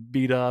 getting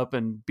beat up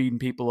and beating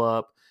people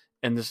up,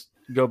 and just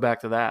go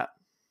back to that.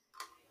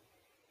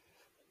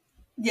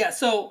 Yeah.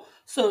 So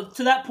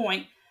to that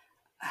point,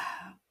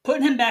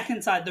 putting him back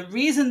inside, the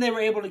reason they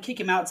were able to kick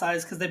him outside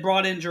is because they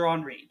brought in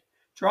Jerron Reed.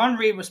 Jerron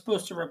Reed was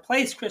supposed to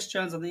replace Chris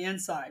Jones on the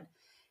inside.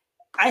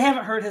 I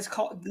haven't heard his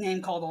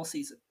name called all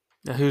season.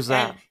 Yeah, who's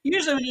that? And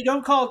usually when you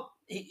don't call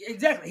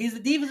exactly, he's the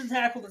defensive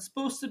tackle that's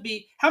supposed to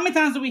be. How many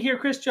times do we hear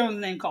Chris Jones'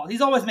 name called? He's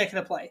always making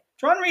a play.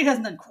 Jerron Reed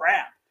hasn't done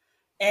crap.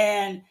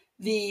 And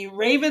the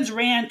Ravens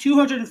ran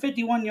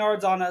 251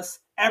 yards on us,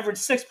 averaged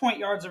 6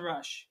 yards a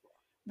rush.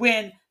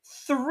 When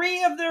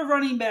 3 of their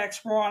running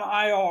backs were on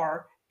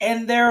IR,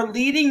 and their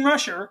leading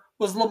rusher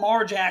was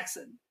Lamar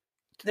Jackson.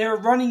 Their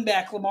running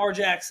back, Lamar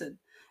Jackson.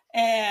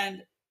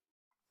 And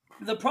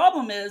the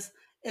problem is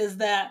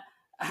that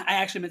I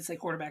actually meant to say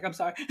quarterback. I'm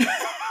sorry.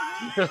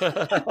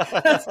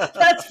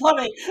 that's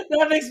funny.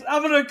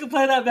 I'm going to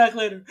play that back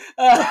later.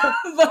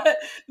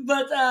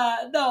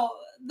 No,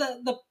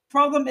 the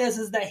problem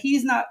is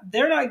that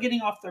they're not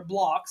getting off their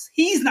blocks.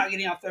 He's not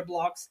getting off their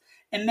blocks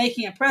and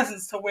making a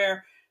presence to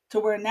where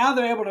now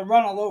they're able to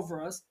run all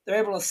over us.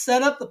 They're able to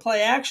set up the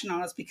play action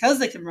on us because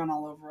they can run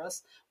all over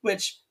us,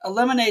 which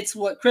eliminates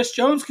what Chris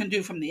Jones can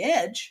do from the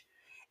edge.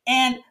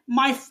 And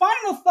my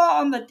final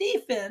thought on the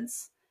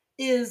defense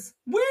is,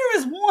 where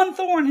is Juan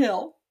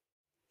Thornhill?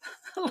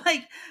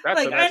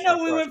 I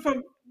know we went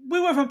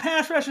from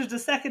pass rushers to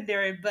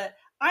secondary, but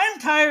I'm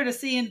tired of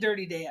seeing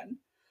Dirty Dan.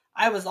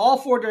 I was all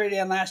for Dirty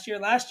Dan last year.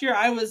 Last year,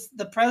 I was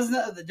the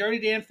president of the Dirty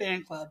Dan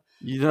fan club.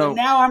 But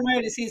now I'm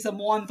ready to see some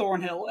Juan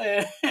Thornhill,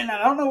 and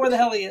I don't know where the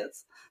hell he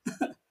is.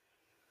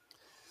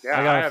 Yeah,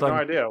 I have no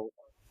idea.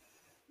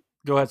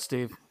 Go ahead,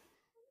 Steve.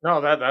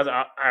 No,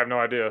 I have no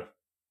idea.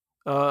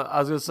 I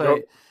was going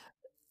to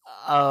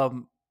say,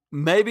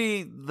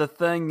 maybe the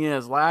thing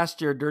is,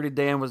 last year Dirty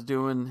Dan was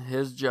doing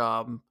his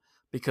job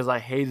because I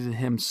hated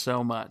him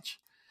so much.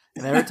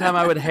 And every time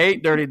I would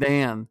hate Dirty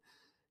Dan,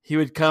 he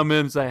would come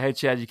in and say, hey,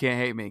 Chad, you can't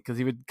hate me, because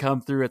he would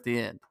come through at the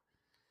end.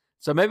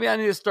 So maybe I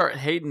need to start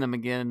hating them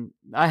again.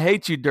 I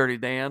hate you, Dirty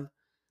Dan.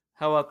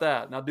 How about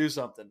that? Now do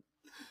something.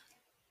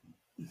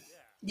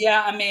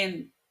 Yeah, I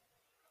mean,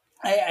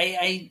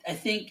 I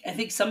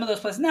think some of those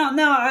plays.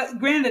 Now,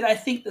 granted, I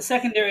think the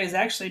secondary has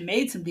actually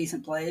made some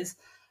decent plays.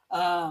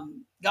 God,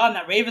 in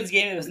that Ravens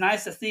game, it was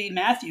nice to see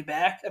Matthew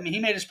back. I mean, he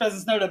made his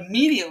presence known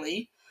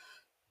immediately.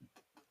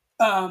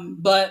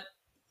 But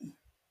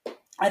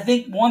I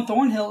think Juan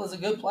Thornhill is a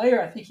good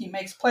player. I think he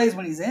makes plays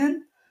when he's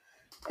in,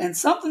 and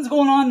something's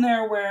going on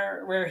there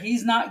where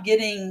he's not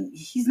getting the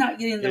He's reps. not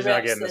getting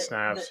the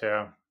snaps.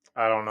 Yeah,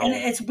 I don't know. And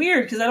it's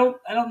weird because I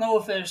don't know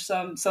if there's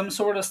some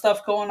sort of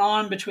stuff going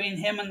on between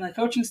him and the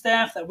coaching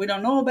staff that we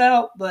don't know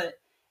about, but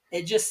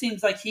it just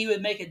seems like he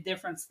would make a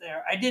difference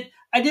there. I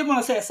did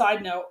want to say a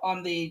side note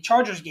on the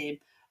Chargers game.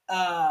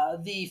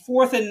 The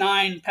 4th and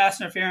 9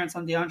 pass interference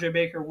on DeAndre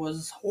Baker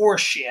was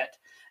horseshit,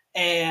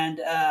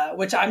 and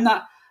which I'm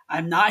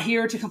not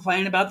here to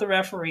complain about the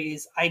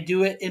referees. I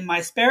do it in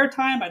my spare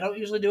time. I don't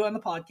usually do it on the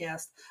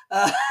podcast,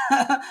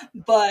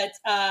 but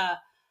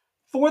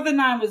 4th and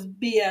 9 was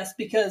BS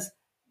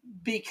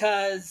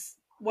because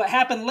what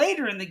happened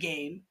later in the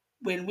game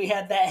when we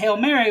had that Hail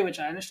Mary, which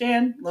I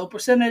understand, low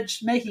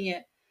percentage making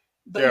it,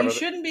 but you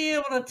shouldn't be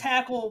able to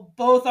tackle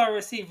both our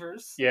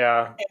receivers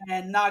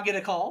and not get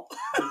a call.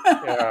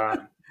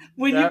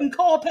 When you can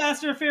call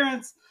pass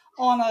interference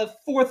on a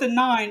 4th and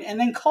 9 and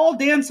then call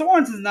Dan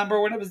Sorensen's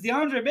number when it was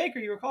DeAndre Baker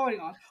you were calling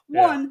on.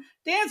 One,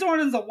 Dan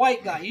Sorensen's a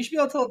white guy. You should be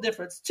able to tell the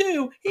difference.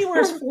 Two, he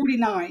wears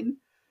 49.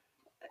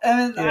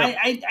 And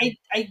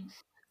I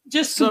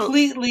just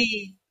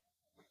completely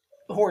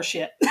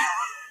horseshit.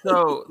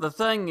 So the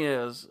thing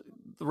is,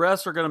 the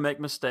refs are going to make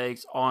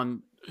mistakes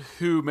on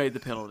who made the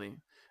penalty.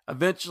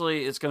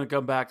 Eventually, it's going to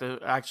come back to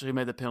actually who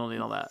made the penalty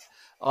and all that.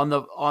 On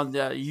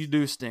the you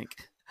do stink.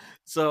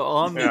 So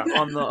on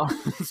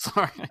the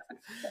sorry,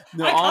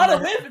 no, I caught a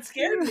whiff. It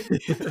scared me.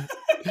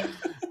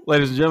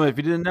 Ladies and gentlemen, if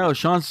you didn't know,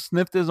 Sean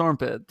sniffed his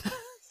armpit.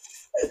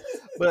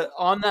 But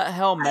on that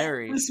Hail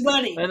Mary, I'm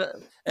sweaty.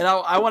 And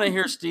I want to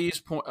hear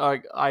Steve's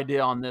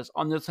idea on this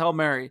Hail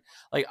Mary.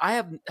 Like,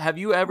 have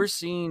you ever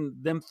seen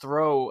them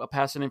throw a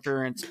pass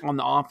interference on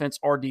the offense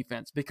or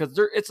defense? Because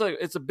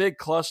it's a big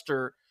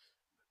cluster,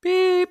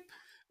 beep,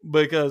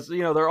 because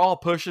they're all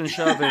pushing and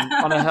shoving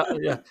on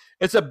a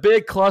it's a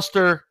big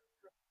cluster.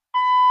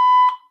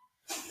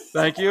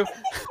 Thank you.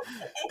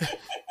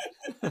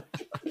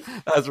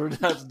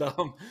 That's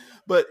dumb,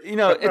 but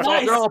it's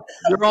nice.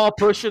 they're all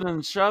pushing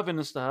and shoving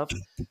and stuff.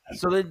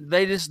 So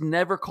they just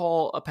never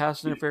call a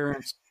pass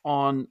interference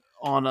on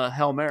a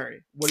Hail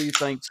Mary. What do you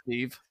think,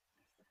 Steve?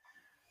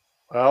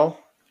 Well,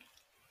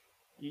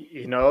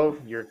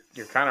 you're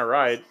kind of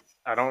right.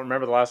 I don't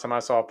remember the last time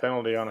I saw a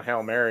penalty on a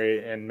Hail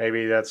Mary, and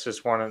maybe that's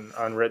just one of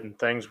the unwritten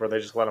things where they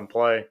just let them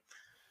play.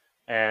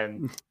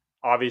 And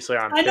obviously,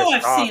 I know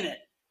I've seen it.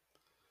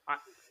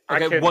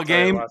 Okay, what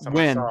game?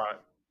 When?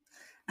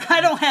 I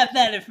don't have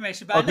that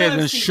information. But okay,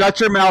 then shut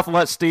your mouth and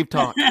let Steve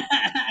talk.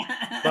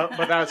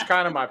 but that's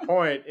kind of my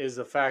point, is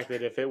the fact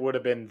that if it would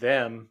have been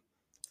them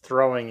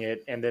throwing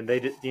it and then they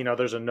did,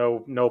 there's a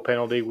no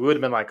penalty, we would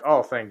have been like,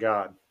 oh, thank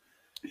God.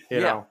 You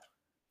know,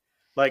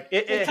 like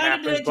it kind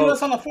of did it to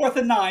us on the 4th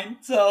and 9.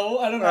 So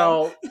I don't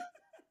know.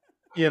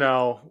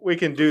 We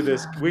can do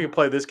this. We can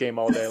play this game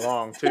all day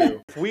long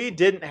too. If we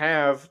didn't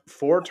have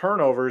 4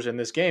 turnovers in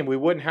this game, we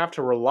wouldn't have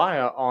to rely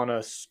on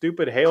a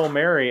stupid Hail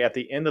Mary at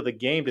the end of the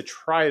game to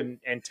try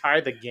and tie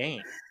the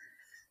game.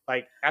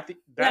 Like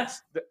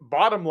that's the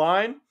bottom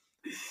line.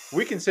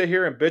 We can sit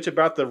here and bitch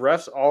about the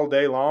refs all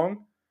day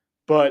long,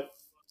 but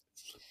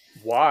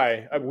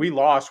why? We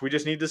lost. We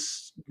just need to.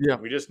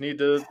 We just need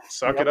to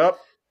suck it up,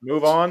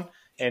 move on,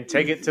 and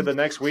take it to the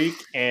next week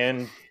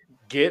and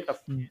get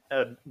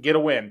a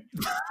win.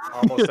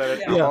 Almost said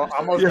it.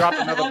 Almost dropped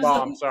another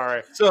bomb.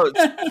 Sorry. So,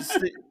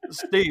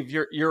 Steve,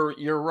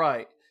 you're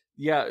right.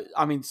 Yeah,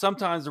 I mean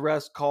sometimes the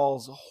refs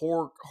calls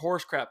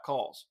horse crap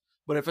calls,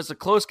 but if it's a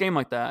close game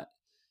like that,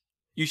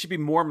 you should be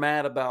more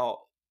mad about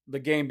the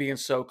game being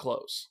so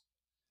close.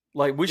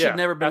 Like we should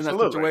never been in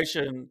that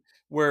situation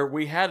where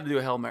we had to do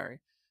a Hail Mary.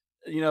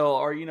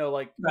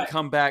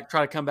 Come back,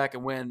 try to come back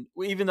and win.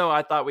 Even though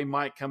I thought we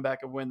might come back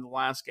and win the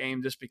last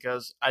game just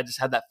because I just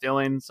had that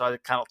feeling. So I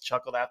kind of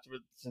chuckled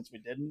afterwards since we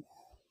didn't.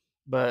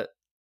 But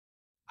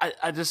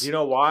I just... You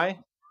know why?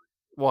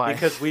 Why?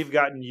 Because we've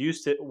gotten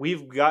used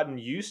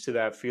to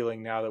that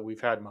feeling now that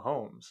we've had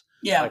Mahomes.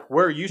 Yeah. Like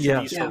we're used to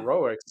these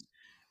heroics.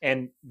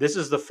 And this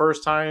is the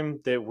first time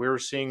that we're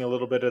seeing a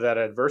little bit of that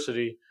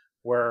adversity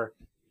where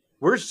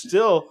we're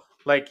still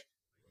like...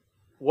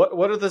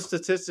 What are the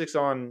statistics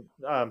on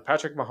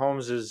Patrick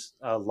Mahomes'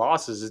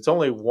 losses? It's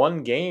only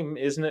one game,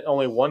 isn't it?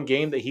 Only one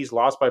game that he's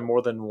lost by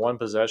more than one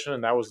possession,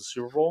 and that was the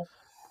Super Bowl.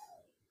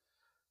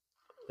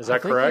 Is that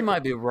correct? You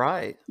might be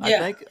right. Yeah.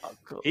 I think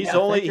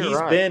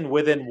he's been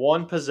within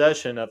one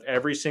possession of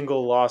every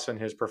single loss in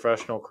his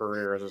professional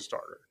career as a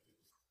starter.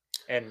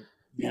 And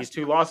these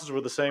 2 losses were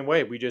the same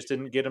way. We just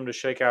didn't get him to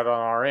shake out on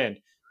our end.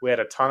 We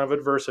had a ton of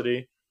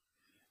adversity.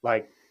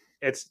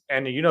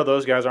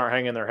 Those guys aren't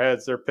hanging their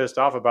heads. They're pissed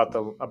off about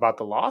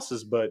the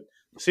losses, but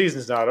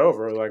season's not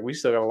over. Like, we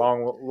still got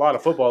a lot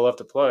of football left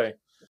to play.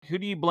 Who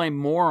do you blame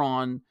more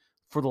on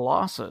for the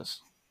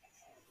losses?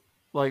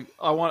 Like,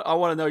 I want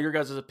to know your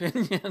guys'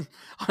 opinion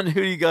on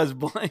who you guys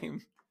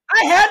blame.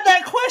 I had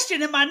that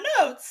question in my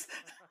notes.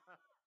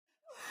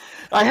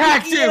 I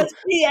have to.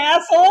 ESP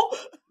asshole.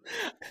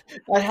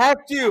 I have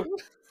to.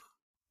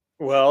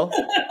 Well,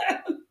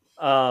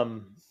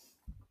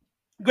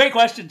 great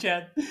question,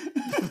 Chad.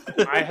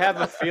 I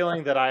have a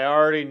feeling that I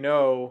already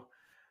know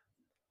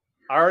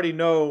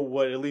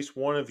what at least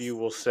one of you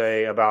will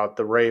say about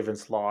the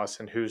Ravens' loss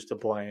and who's to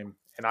blame.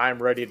 And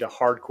I'm ready to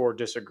hardcore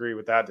disagree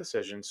with that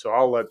decision. So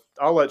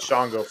I'll let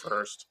Sean go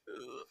first.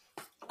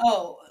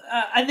 Oh,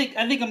 I think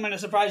I'm going to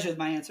surprise you with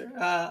my answer.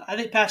 I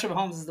think Patrick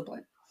Mahomes is to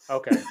blame.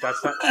 Okay,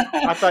 that's not.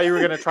 I thought you were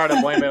going to try to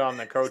blame it on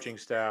the coaching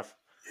staff,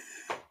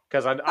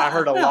 because I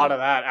heard a lot of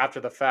that after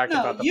the fact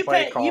about the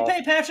play call. You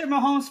pay Patrick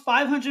Mahomes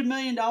 $500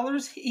 million.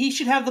 He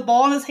should have the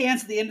ball in his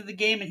hands at the end of the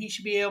game, and he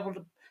should be able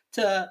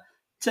to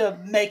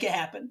make it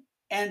happen.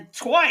 And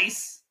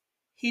twice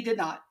he did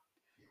not.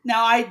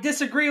 Now, I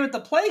disagree with the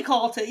play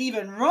call to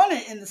even run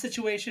it in the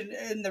situation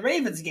in the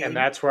Ravens game. And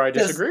that's where I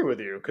disagree with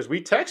you, because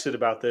we texted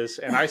about this,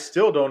 and I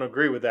still don't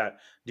agree with that.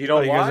 Do you know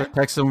why? You guys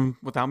texting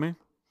without me?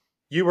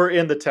 You were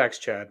in the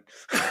text, Chad.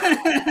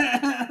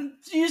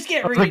 You just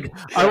can't read.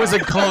 I was in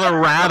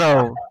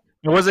Colorado.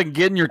 I wasn't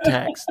getting your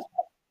text.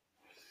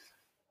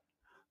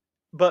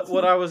 But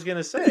what I was going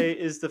to say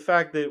is the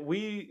fact that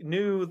we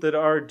knew that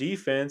our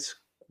defense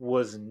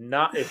was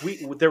not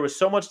 – there was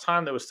so much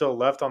time that was still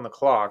left on the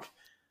clock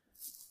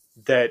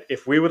that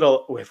if we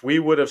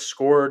would have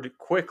scored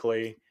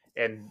quickly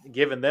and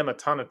given them a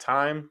ton of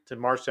time to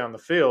march down the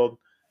field,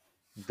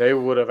 they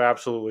would have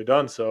absolutely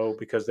done so,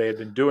 because they had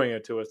been doing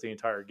it to us the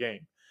entire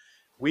game.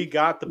 We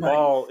got the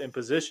ball in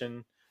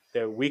position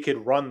that we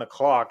could run the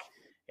clock,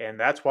 and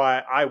that's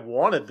why I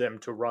wanted them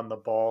to run the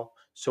ball,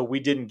 so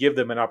we didn't give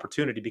them an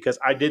opportunity, because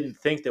I didn't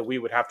think that we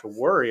would have to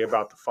worry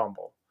about the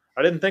fumble.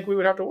 I didn't think we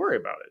would have to worry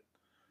about it.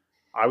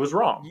 I was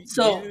wrong.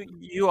 So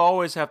you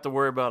always have to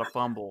worry about a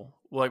fumble.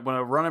 Like, when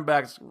a running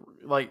back's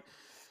like,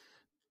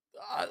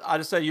 I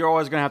just say you're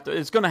always going to have to.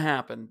 It's going to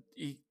happen.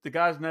 The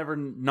guy's never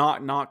not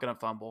going to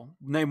fumble.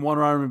 Name one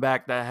running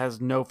back that has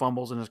no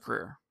fumbles in his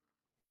career.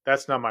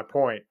 That's not my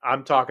point.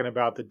 I'm talking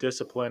about the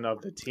discipline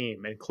of the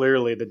team, and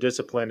clearly the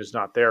discipline is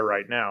not there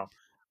right now.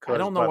 I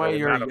don't know why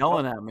you're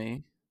yelling at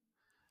me.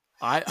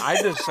 I'm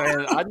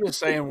just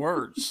saying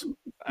words.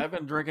 I've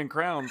been drinking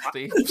Crown,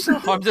 Steve. So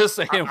I'm just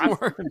saying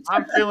words.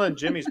 I'm feeling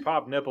Jimmy's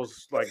pop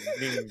nipples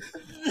being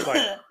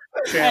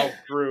channeled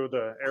through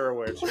the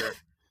airwaves here.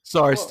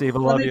 Sorry, Steve. I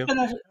love you.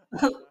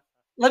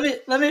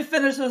 Let me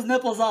finish those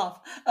nipples off.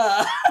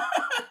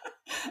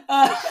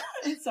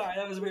 Sorry,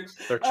 that was weird.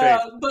 They're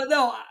chaste. But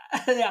no,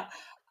 yeah.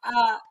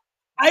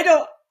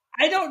 I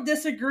don't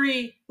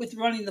disagree with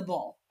running the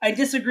ball. I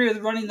disagree with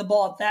running the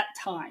ball at that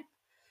time.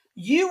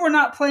 You were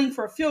not playing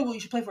for a field goal. You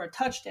should play for a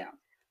touchdown.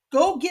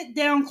 Go get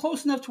down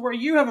close enough to where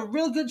you have a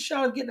real good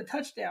shot of getting a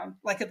touchdown,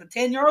 like at the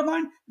 10-yard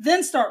line,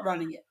 then start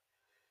running it.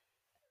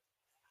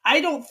 I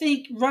don't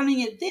think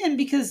running it then,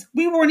 because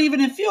we weren't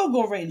even in field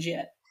goal range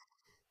yet.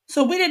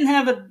 So we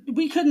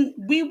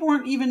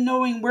weren't even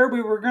knowing where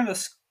we were going to,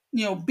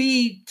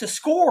 be to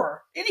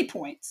score any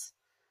points.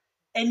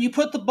 And you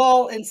put the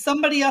ball in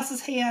somebody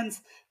else's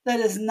hands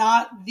that is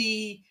not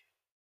the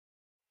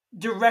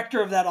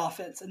director of that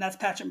offense, and that's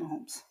Patrick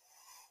Mahomes.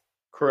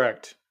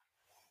 Correct.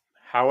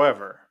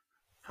 However,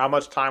 how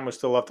much time was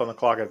still left on the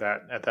clock at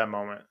that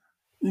moment?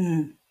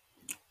 Mm.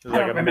 It was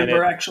like a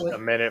minute, a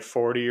minute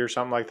 40 or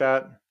something like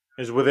that.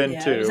 It was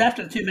within 2. It was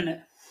after the 2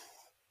 minute.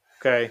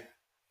 Okay.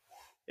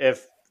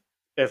 If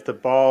the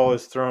ball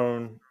is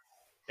thrown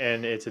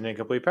and it's an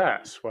incomplete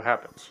pass, what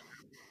happens?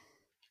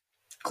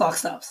 Clock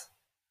stops.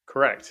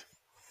 Correct.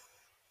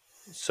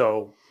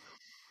 So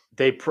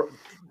did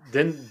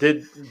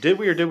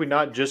we or did we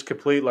not just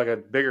complete like a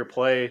bigger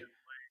play?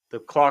 The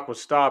clock was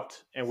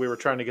stopped and we were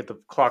trying to get the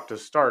clock to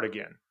start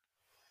again.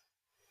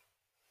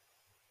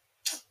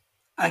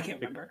 I can't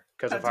remember.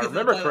 Because if I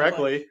remember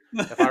correctly,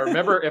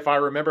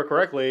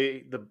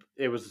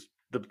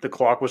 the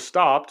clock was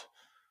stopped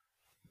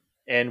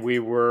and we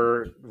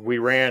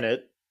ran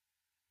it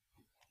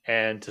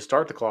and to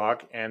start the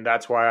clock, and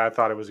that's why I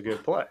thought it was a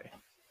good play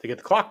to get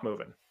the clock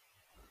moving.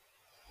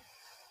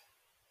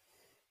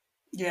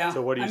 Yeah.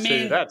 So what do you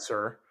say to that,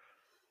 sir?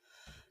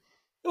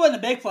 It wasn't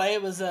a big play.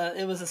 It was a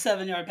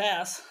 7-yard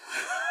pass.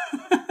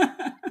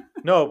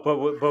 No, but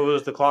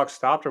was the clock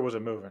stopped or was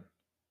it moving?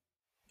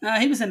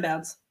 He was in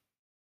bounds.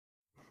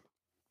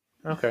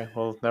 Okay,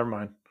 well, never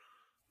mind.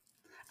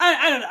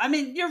 I don't know. I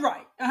mean, you're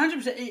right,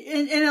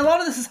 100%. And a lot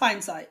of this is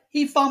hindsight.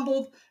 He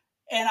fumbled,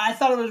 and I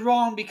thought it was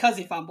wrong because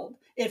he fumbled.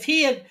 If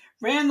he had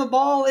ran the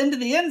ball into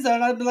the end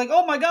zone, I'd be like,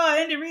 "Oh my God,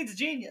 Andy Reid's a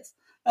genius."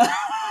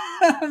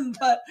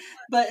 but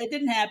it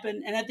didn't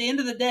happen. And at the end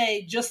of the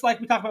day, just like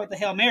we talked about with the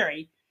Hail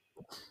Mary,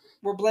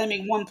 we're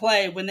blaming one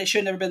play when they should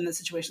have never been in that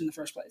situation in the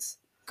first place.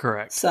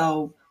 Correct.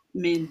 So,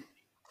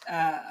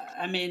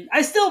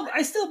 I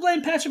still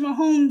blame Patrick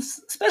Mahomes,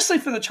 especially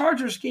for the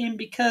Chargers game,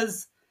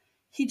 because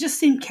he just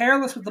seemed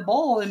careless with the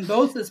ball in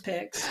both his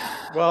picks.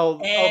 Well,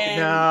 okay,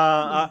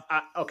 And-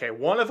 okay.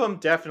 One of them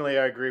definitely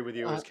I agree with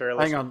you was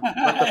careless. Hang on.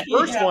 But the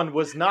first Yeah. one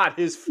was not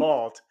his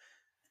fault.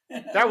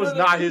 That was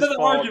not his Another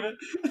fault. argument.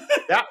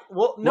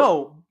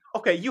 No.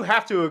 Okay, you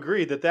have to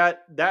agree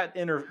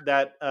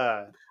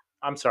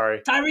I'm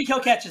sorry. Tyreek Hill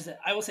catches it.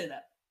 I will say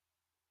that.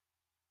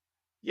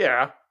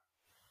 Yeah.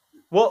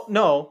 Well,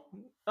 no,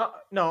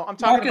 I'm talking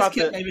Marcus about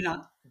Kemp, maybe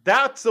not.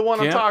 That's the one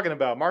Kemp? I'm talking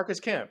about, Marcus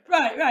Kemp.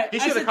 Right. He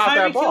I should have said caught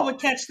that Tyreek Hill ball. would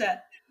catch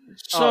that.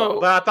 So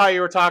But I thought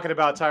you were talking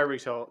about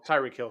Tyreek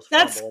Hill's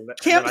That's fumble. and then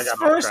I Kemp's got off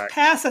first track.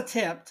 pass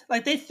attempt.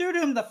 Like they threw to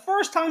him the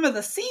first time of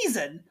the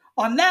season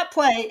on that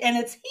play, and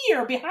it's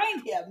here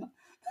behind him,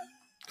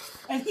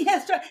 and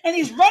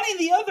he's running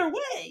the other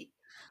way.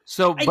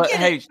 I but get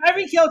hey, it.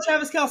 Tyreek Hill,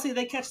 Travis Kelce,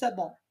 they catch that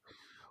ball.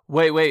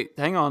 wait,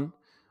 hang on.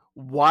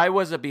 Why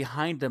was it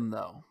behind him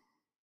though?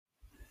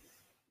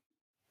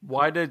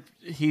 Why did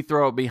he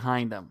throw it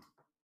behind him?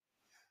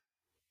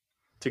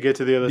 To get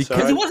to the other Because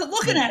side. he wasn't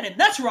looking at him.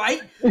 That's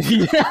right.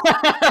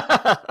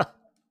 Yeah.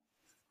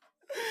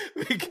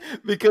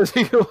 Because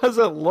he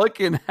wasn't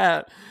looking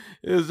at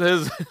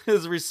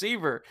his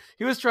receiver.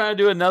 He was trying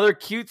to do another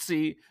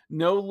cutesy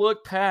no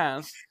look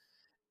pass,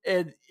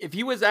 and if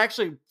he was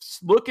actually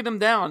looking him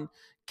down,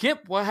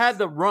 Kemp had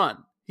to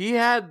run. He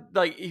had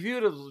if he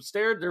would have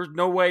stared, there's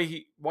no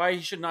way why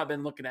he should not have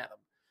been looking at him.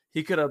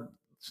 He could have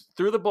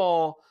threw the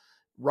ball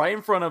right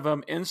in front of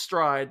him in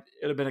stride.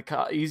 It'd have been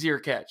an easier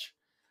catch.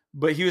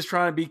 But he was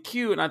trying to be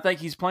cute, and I think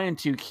he's playing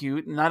too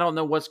cute. And I don't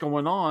know what's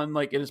going on,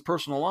 in his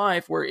personal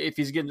life, where if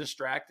he's getting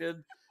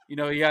distracted, he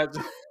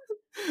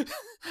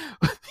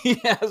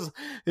has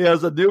he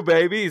has a new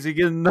baby. Is he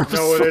getting enough? You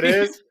know what it sleep?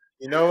 is?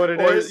 You know what it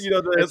Or, is?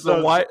 it's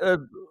the white.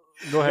 Go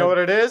You ahead. know what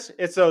it is?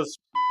 It's those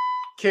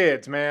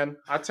kids, man.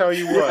 I tell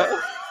you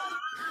what.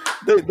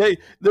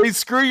 They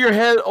screw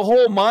your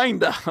whole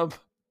mind up.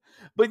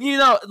 But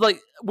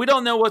we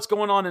don't know what's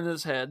going on in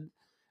his head.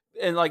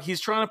 And he's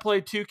trying to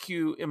play too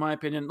cute, in my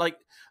opinion.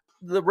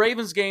 The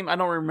Ravens game, I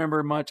don't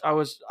remember much.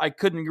 I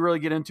couldn't really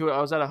get into it. I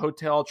was at a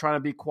hotel trying to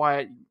be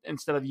quiet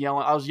instead of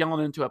yelling. I was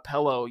yelling into a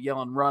pillow,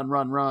 yelling "run,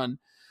 run, run."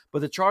 But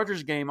the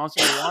Chargers game, I was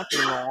watching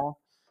it all,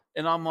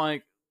 and I'm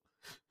like,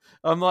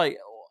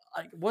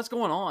 what's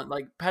going on?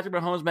 Patrick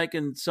Mahomes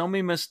making so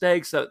many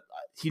mistakes that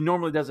he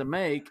normally doesn't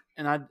make,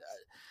 and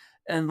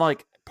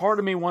part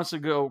of me wants to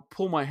go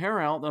pull my hair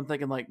out. And I'm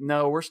thinking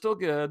no, we're still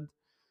good.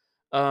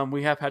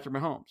 We have Patrick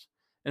Mahomes.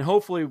 And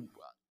hopefully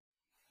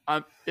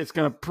it's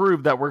going to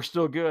prove that we're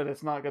still good.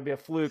 It's not going to be a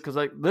fluke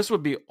because this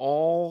would be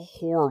all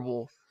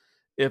horrible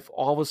if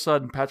all of a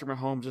sudden Patrick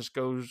Mahomes just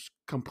goes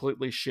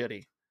completely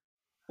shitty.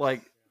 We've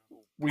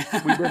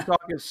been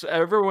talking,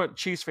 everyone,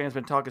 Chiefs fans,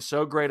 been talking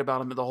so great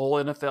about him. The whole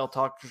NFL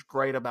talks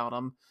great about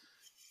him.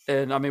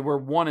 And we're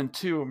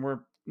 1-2 and we're,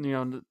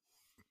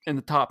 in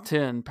the top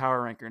 10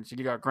 power rankings.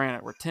 You got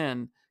granted, we're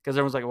 10 because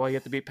everyone's like, well, you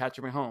have to beat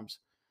Patrick Mahomes.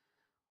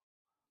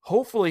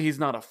 Hopefully he's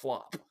not a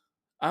flop.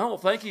 I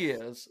don't think he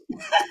is.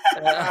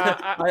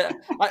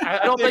 I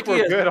don't think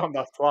we're good on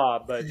the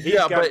flop, but he's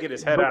got to get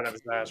his head out of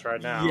his ass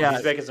right now. Yeah,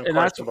 he's making some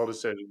questionable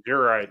decisions.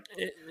 You're right.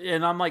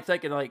 And I'm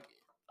thinking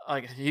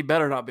he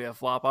better not be a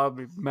flop. I would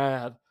be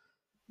mad.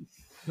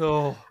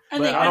 So I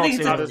think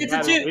it's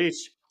a two.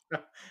 Leach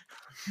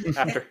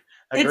after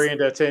agreeing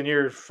to a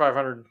 10-year,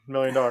 $500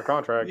 million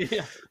contract.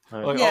 Yeah.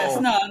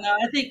 Yes, no.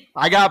 I think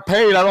I got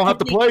paid. I don't have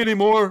to play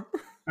anymore.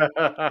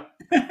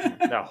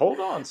 Now hold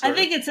on, sir. I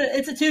think it's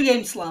a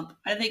 2-game slump.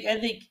 I think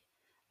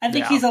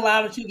he's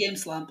allowed a 2-game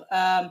slump.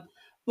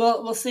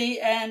 We'll see.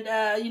 And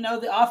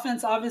the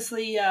offense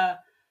obviously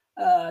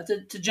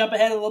to jump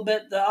ahead a little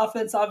bit, the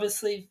offense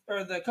obviously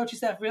or the coaching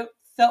staff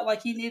felt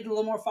like he needed a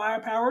little more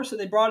firepower, so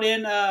they brought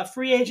in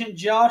free agent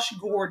Josh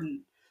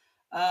Gordon.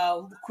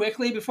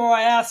 Quickly before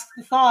I ask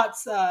the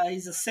thoughts,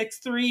 he's a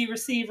 6'3"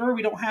 receiver.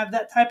 We don't have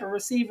that type of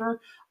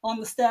receiver on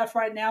the staff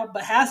right now,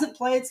 but hasn't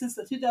played since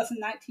the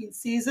 2019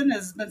 season,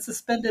 has been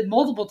suspended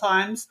multiple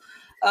times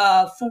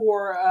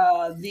for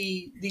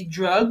the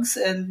drugs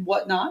and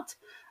whatnot.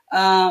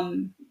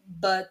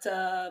 But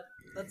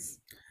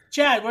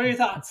Chad, what are your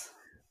thoughts?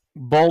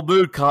 Bold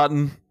move,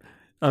 Cotton.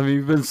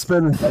 You've been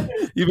spending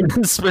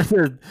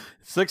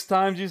 6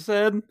 times. You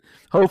said.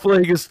 Hopefully,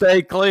 he can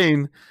stay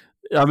clean.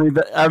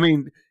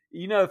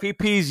 If he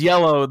pees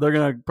yellow, they're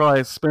gonna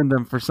probably spend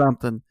him for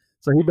something.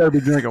 So he better be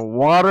drinking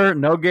water,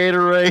 no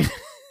Gatorade.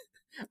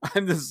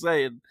 I'm just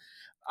saying.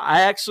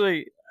 I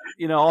actually,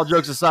 all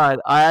jokes aside,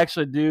 I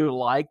actually do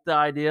like the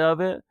idea of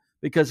it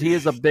because he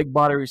is a big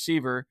body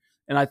receiver,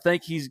 and I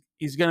think he's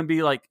gonna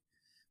be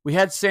we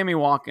had Sammy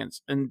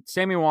Watkins, and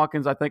Sammy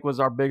Watkins I think was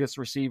our biggest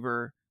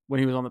receiver when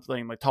he was on the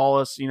team,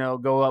 tallest,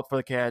 go up for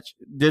the catch.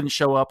 Didn't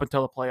show up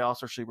until the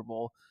playoffs or Super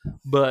Bowl,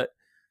 but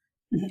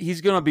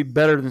he's going to be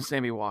better than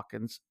Sammy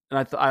Watkins.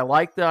 And I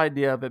like the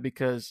idea of it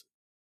because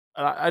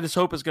I just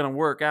hope it's going to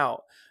work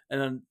out.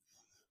 And then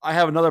I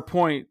have another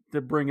point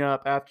to bring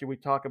up after we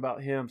talk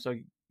about him. So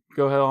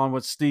go ahead on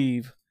with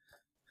Steve.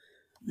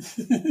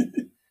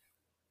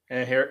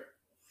 And here,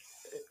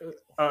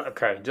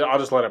 okay, I'll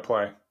just let it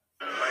play.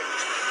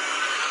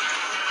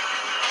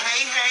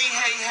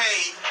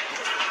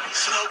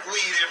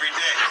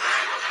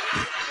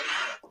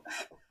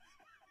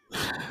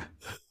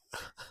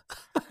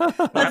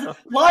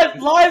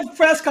 Live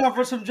press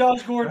conference from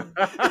Josh Gordon.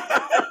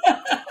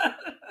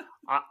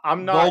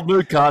 I'm not. Bold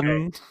move,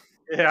 Cotton.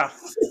 Yeah.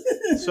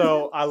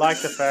 So I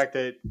like the fact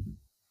that,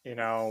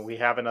 we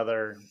have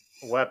another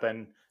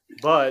weapon,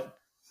 but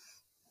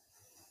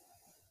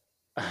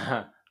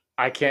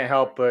I can't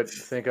help but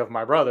think of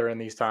my brother in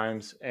these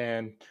times.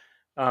 And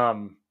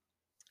I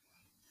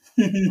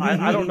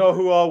don't know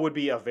who all would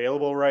be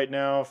available right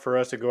now for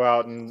us to go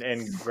out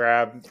and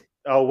grab.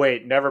 Oh,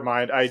 wait, never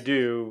mind. I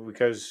do,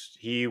 because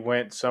he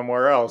went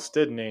somewhere else,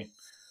 didn't he?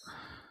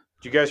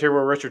 Did you guys hear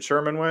where Richard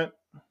Sherman went?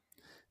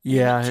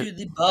 Yeah. To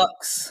the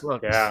Bucks.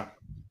 Yeah.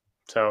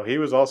 So he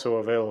was also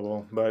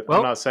available, but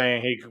I'm not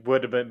saying he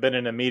would have been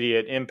an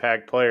immediate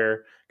impact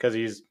player because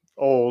he's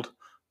old,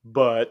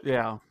 but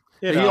yeah.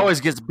 He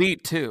always gets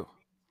beat too.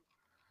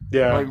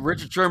 Yeah. Like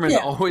Richard Sherman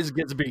always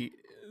gets beat.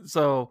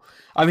 So,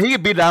 I mean, he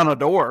can beat down a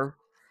door,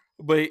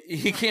 but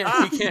he can't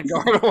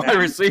guard a wide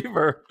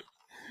receiver.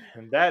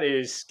 And that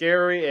is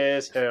scary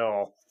as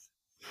hell.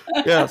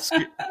 Yeah,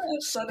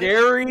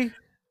 scary.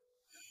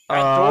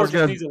 George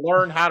just needs to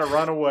learn how to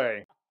run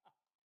away.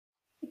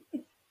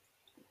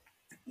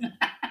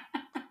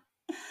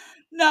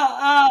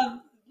 No,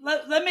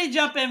 let me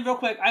jump in real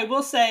quick. I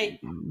will say,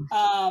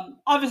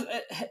 obviously,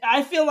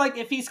 I feel like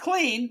if he's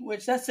clean,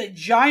 which that's a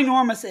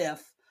ginormous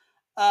if,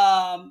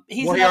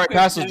 he already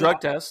passed his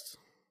drug test.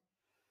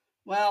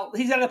 Well,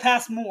 he's got to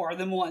pass more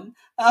than one.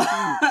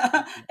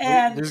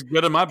 And he's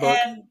good in my book.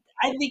 And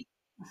I think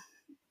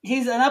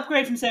he's an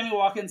upgrade from Sammy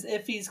Watkins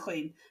if he's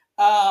clean.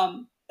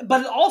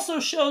 But it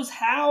also shows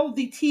how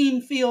the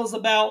team feels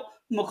about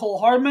Mecole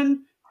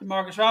Hardman,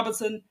 Demarcus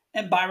Robinson,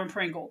 and Byron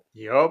Pringle.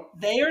 Yep.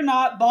 They are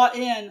not bought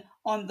in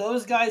on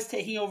those guys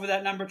taking over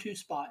that number 2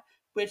 spot,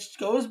 which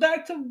goes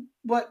back to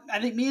what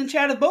I think me and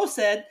Chad have both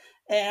said,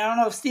 and I don't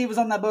know if Steve was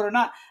on that boat or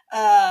not.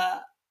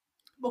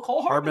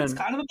 Mecole Hardman's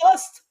kind of a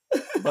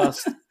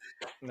bust.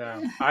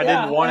 No, I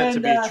didn't want it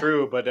to be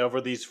true, but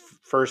over these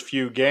first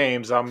few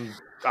games, I'm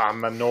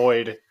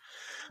annoyed.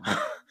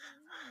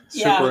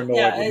 Super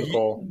annoyed with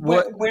Mecole.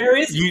 Where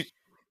is he?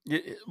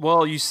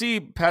 Well, you see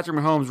Patrick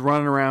Mahomes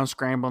running around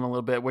scrambling a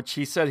little bit, which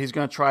he said he's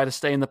going to try to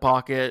stay in the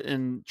pocket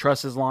and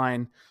trust his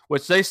line,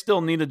 which they still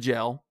need a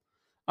gel.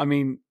 I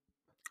mean,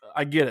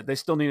 I get it. They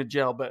still need a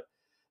gel, but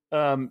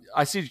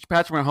I see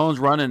Patrick Mahomes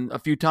running a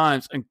few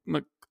times, and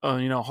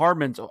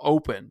Hardman's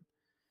open,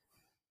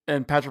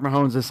 and Patrick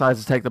Mahomes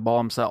decides to take the ball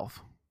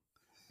himself.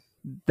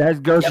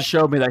 That goes to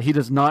show me that he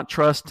does not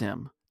trust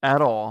him at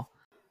all.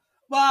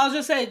 Well, I was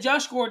just saying,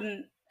 Josh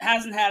Gordon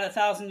hasn't had a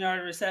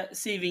 1,000-yard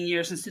receiving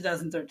year since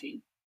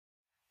 2013.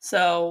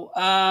 So,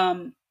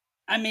 I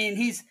mean,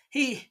 he's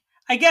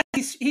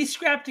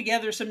scrapped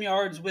together some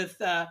yards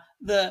with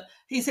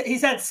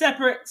he's had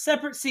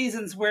separate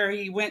seasons where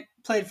he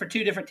played for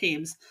 2 different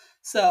teams.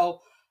 So,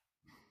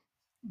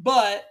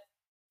 but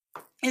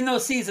in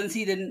those seasons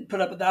he didn't put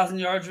up 1,000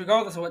 yards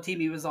regardless of what team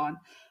he was on.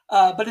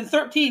 But in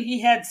 13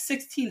 he had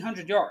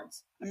 1,600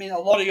 yards. I mean, a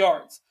lot of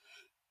yards.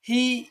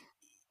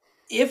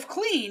 If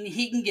clean,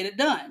 he can get it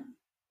done.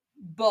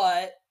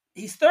 But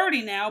he's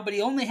 30 now, but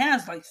he only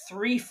has like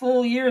 3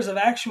 full years of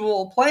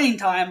actual playing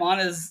time on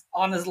his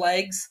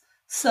legs.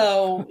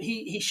 So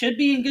he should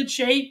be in good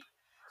shape.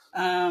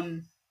 I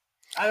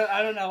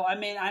don't know. I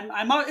mean,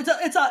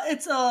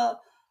 it's a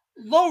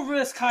low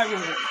risk, high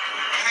reward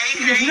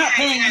because you're not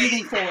paying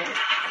anything for it.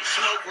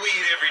 Smoke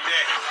weed every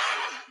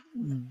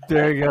day.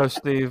 There you go,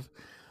 Steve.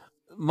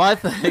 My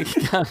thing,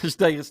 just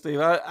take it, Steve.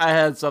 I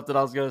had something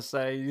I was going to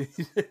say.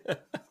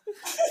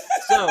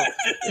 So, all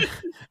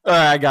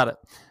right, I got it.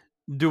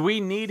 Do we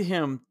need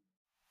him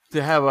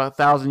to have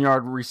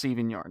 1,000-yard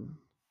receiving yard?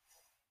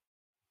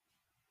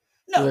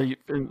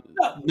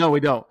 No, we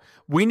don't.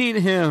 We need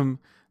him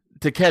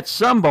to catch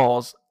some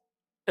balls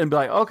and be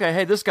like, okay,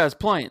 hey, this guy's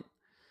playing.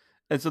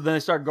 And so then they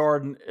start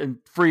guarding and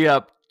free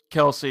up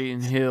Kelsey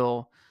and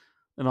Hill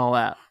and all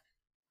that.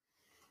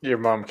 Your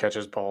mom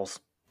catches balls.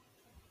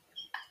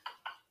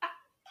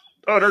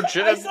 Oh, they're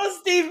chin. I saw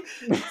Steve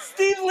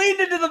leaned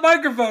into the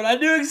microphone. I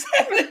knew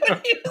exactly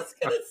what he was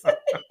going to say.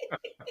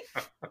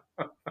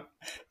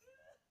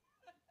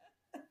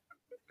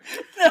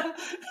 No,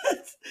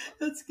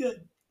 that's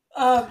good.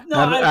 Out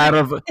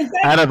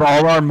of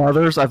all our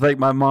mothers, I think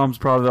my mom's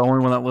probably the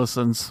only one that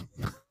listens.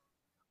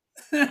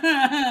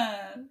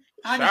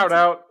 Shout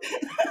out.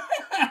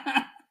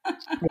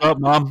 Well,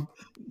 Mom,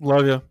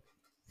 love you.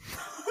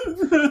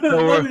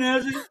 Love you,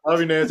 Nancy. Love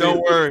you, Nancy.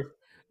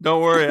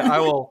 Don't worry. I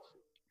will.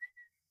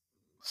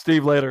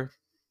 Steve later.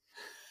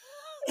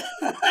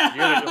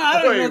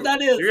 I don't know what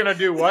that is. You're gonna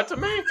do what to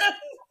me?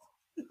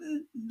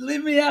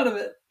 Leave me out of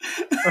it.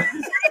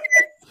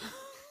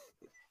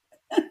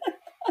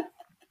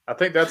 I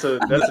think that's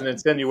an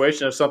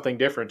insinuation of something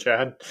different,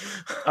 Chad.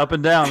 Up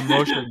and down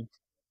motion.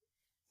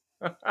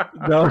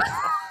 No.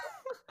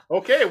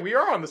 Okay, we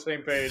are on the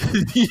same page.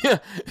 Yeah.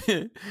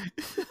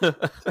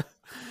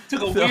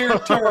 Took a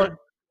weird turn.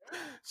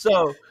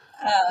 So,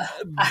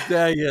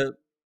 dang it.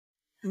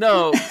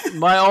 No,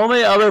 my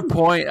only other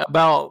point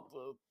about,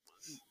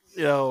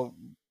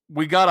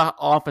 we got an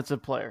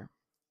offensive player.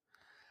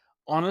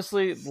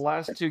 Honestly, the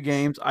last 2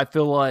 games, I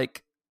feel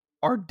like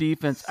our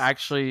defense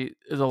actually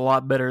is a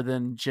lot better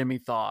than Jimmy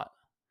thought.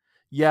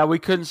 Yeah, we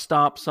couldn't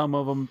stop some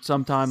of them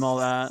sometime, all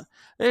that.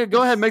 Hey,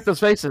 go ahead and make those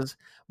faces.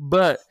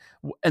 But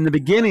in the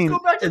beginning,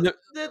 Let's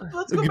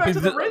go back to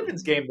in the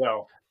Ravens game,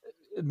 though.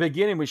 the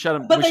beginning, we shut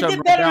them. But we they shut did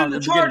them better down in the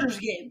beginning. Chargers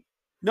game.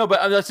 No,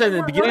 but I'm saying in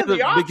the We're beginning of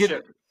running the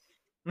the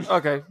beginning.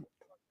 Okay.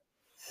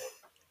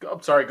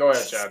 I'm sorry. Go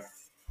ahead, Chad.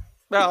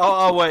 No,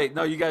 I'll wait.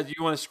 No, you guys,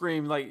 you want to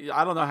scream like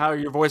I don't know how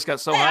your voice got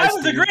so Hey, high. I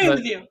was agreeing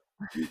with you.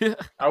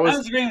 I I was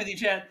was agreeing with you,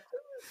 Chad.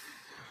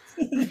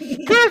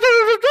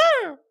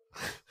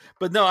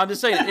 But no, I'm just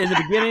saying in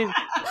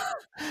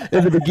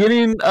the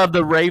beginning of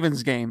the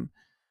Ravens game,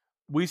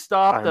 we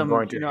stopped I'm them.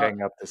 going to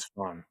hang up this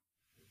phone.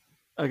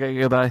 Okay,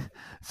 goodbye.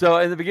 So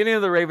in the beginning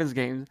of the Ravens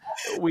game,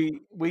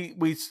 we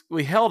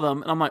held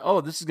them, and I'm like,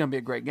 oh, this is going to be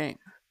a great game.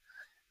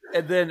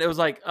 And then it was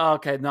like, oh,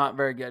 okay, not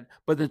very good.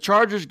 But the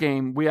Chargers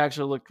game, we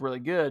actually looked really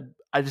good.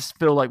 I just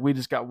feel like we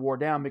just got wore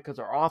down because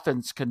our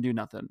offense couldn't do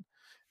nothing.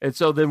 And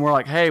so then we're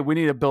like, hey, we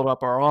need to build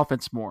up our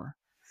offense more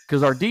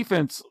because our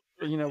defense,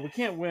 we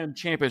can't win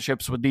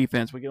championships with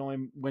defense. We can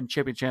only win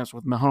championships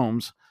with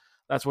Mahomes.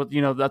 That's what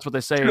they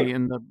say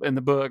in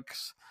the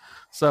books.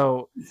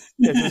 So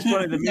it's just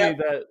funny to me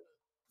that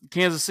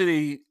Kansas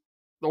City,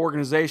 the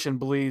organization,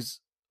 believes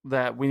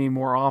that we need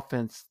more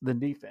offense than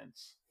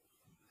defense.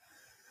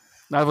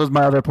 That was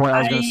my other point I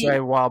was going to say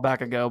a while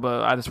back ago,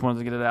 but I just wanted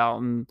to get it out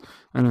and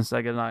then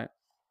say goodnight.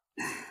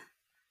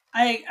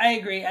 I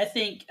agree. I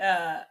think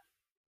I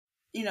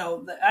don't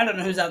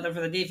know who's out there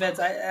for the defense.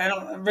 I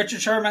don't.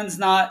 Richard Sherman's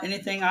not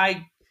anything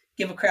I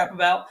give a crap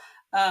about.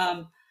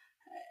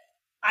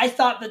 I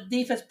thought the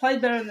defense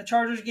played better in the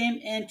Chargers game,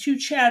 and to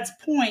Chad's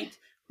point,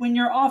 when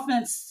your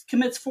offense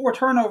commits 4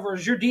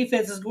 turnovers, your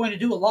defense is going to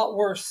do a lot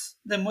worse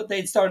than what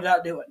they'd started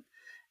out doing.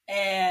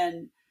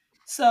 And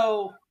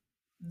so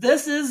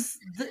this is,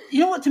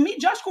 to me,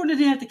 Josh Gordon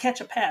didn't have to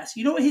catch a pass.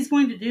 You know what he's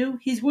going to do?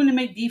 He's going to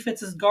make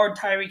defenses guard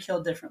Tyreek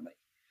Hill differently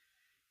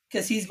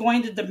because he's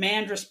going to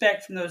demand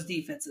respect from those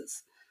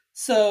defenses.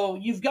 So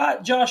you've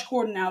got Josh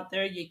Gordon out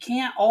there. You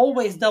can't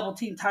always double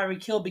team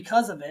Tyreek Hill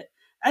because of it.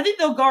 I think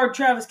they'll guard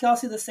Travis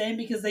Kelce the same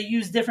because they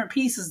use different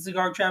pieces to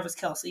guard Travis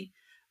Kelce.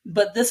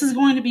 But this is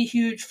going to be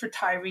huge for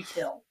Tyreek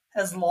Hill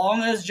as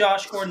long as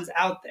Josh Gordon's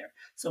out there.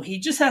 So he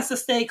just has to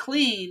stay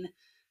clean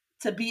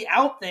to be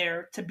out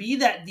there, to be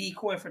that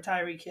decoy for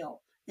Tyreek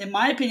Hill. In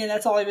my opinion,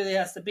 that's all he really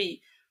has to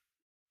be.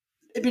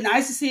 It'd be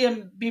nice to see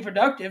him be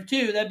productive,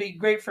 too. That'd be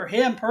great for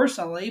him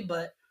personally.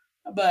 But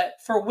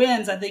for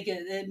wins, I think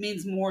it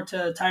means more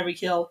to Tyreek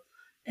Hill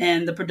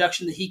and the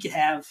production that he could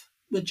have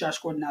with Josh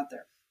Gordon out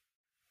there.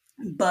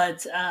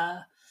 But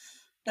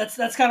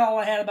that's kind of all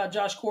I had about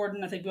Josh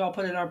Gordon. I think we all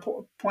put in our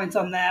points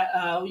on that.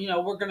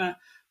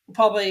 We'll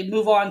probably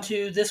move on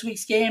to this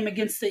week's game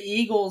against the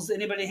Eagles.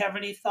 Anybody have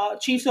any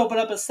thoughts? Chiefs open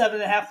up as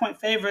 7.5-point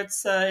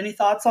favorites. Any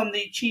thoughts on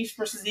the Chiefs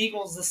versus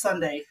Eagles this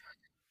Sunday?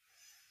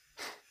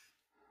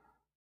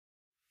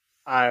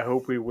 I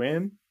hope we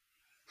win.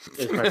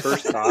 Is my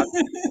first thought.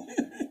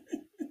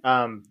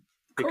 Because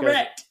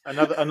Correct.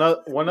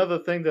 one other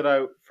thing that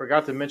I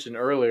forgot to mention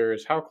earlier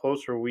is how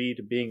close are we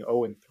to being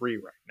 0-3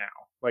 right now?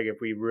 Like if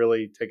we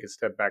really take a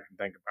step back and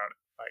think about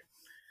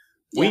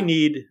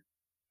it,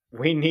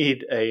 we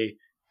need a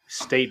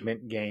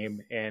statement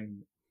game,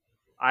 and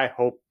I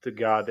hope to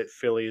God that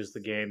Philly is the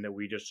game that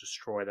we just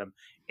destroy them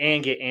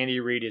and get Andy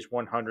Reid his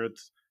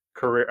 100th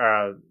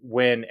career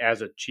win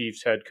as a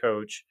Chiefs head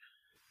coach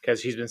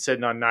because he's been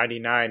sitting on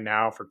 99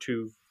 now for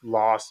 2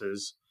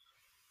 losses.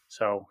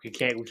 So we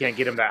can't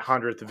get him that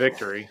 100th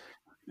victory.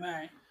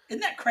 Right.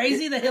 Isn't that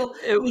crazy that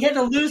we had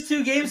to lose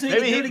 2 games? So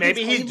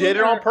maybe he did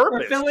it on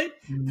purpose.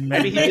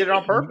 Maybe he did it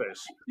on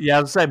purpose. Yeah,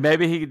 I was saying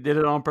maybe he did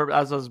it on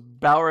purpose. I was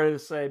about ready to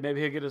say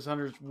maybe he'll get his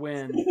 100th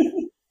win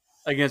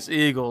against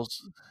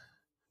Eagles.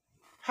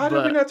 How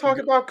did we not talk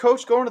about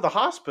Coach going to the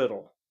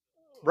hospital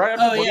right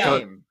after the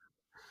game?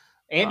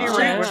 Andy Reid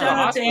went to the Shout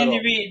out hospital. to Andy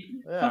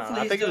Reid. Yeah,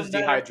 I think it was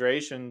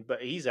dehydration,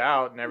 but he's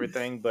out and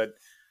everything. But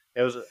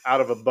it was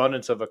out of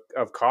abundance of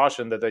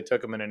caution that they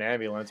took him in an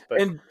ambulance.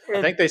 But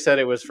I think they said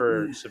it was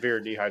for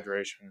severe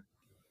dehydration.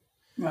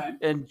 Right.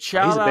 And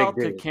shout out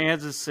to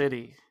Kansas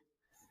City.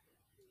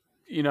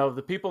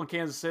 The people in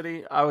Kansas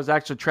City, I was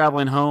actually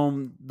traveling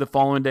home the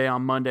following day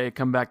on Monday,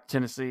 come back to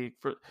Tennessee.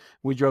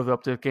 We drove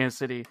up to Kansas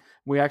City.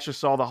 We actually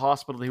saw the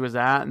hospital he was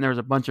at, and there was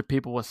a bunch of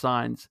people with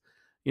signs,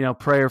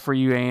 prayer for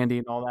you, Andy,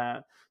 and all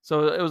that.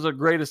 So it was the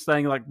greatest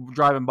thing, like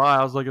driving by.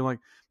 I was looking like,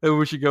 maybe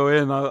we should go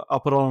in. I'll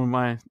put on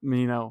my,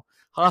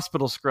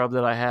 hospital scrub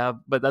that I have,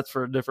 but that's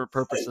for different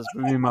purposes.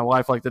 Me and my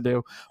wife like to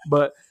do.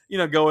 But,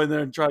 go in there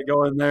and try to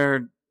go in there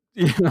and,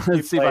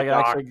 and see if I can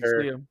actually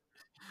see him.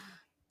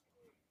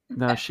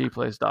 No, she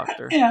plays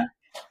doctor. Yeah.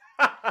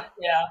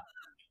 Yeah.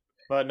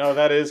 But no,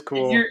 that is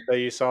cool that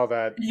you saw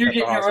that. You're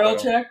getting your oil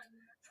checked?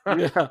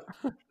 Yeah.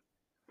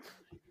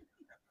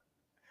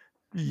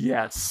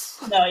 Yes.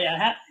 No,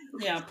 yeah.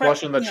 Yeah.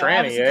 Flushing the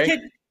tranny, eh?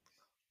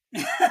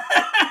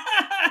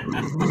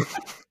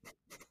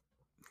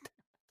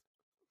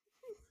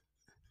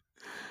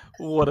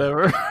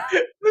 Whatever.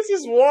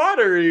 This is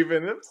water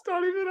even. It's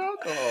not even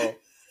alcohol.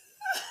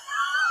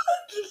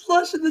 Just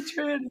flushing the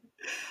tranny.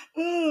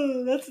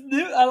 Oh, that's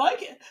new. I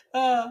like it.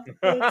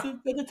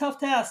 It's a tough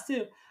task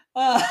too.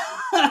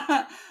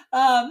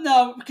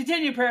 No,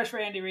 continue prayers for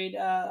Andy Reid.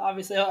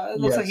 Obviously, it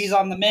looks like he's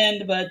on the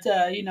mend, but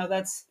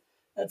that's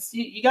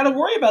you got to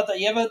worry about that.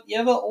 You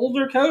have an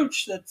older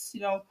coach that's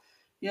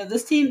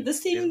this team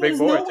is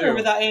nowhere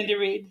without Andy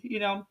Reid.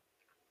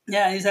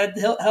 Yeah, he's had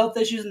health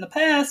issues in the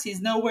past. He's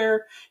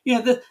nowhere.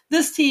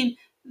 This team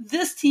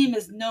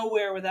is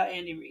nowhere without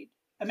Andy Reid.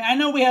 I mean, I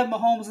know we have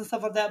Mahomes and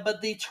stuff like that,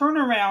 but the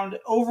turnaround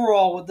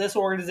overall with this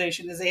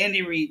organization is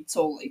Andy Reid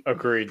solely.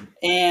 Agreed.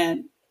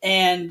 And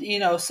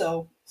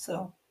so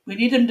we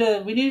need him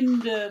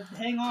to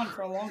hang on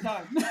for a long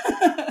time.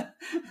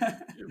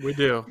 We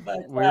do.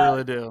 But, we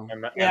really do.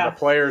 And the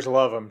players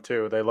love him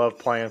too. They love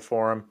playing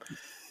for him.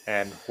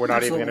 And we're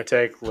not even going to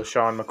take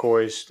LaShawn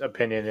McCoy's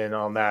opinion in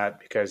on that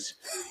because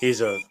he's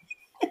a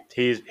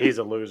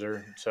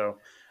loser. So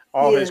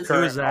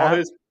LaShawn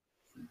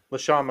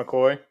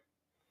McCoy.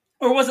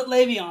 Or was it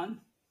Le'Veon?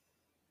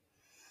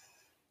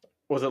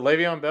 Was it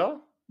Le'Veon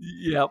Bell?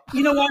 Yep.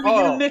 You know why we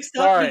get them mixed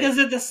up? Because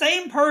they're the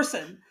same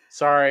person.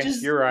 Sorry,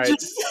 you're right.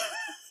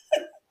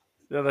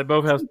 Yeah, they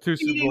both have 2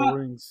 Super Bowl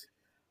rings.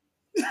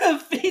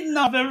 Feeding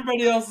off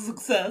everybody else's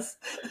success.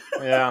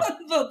 Yeah.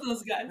 Both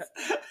those guys.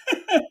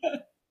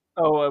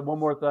 Oh, and one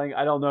more thing.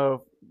 I don't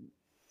know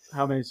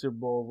how many Super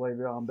Bowls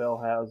Le'Veon Bell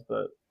has,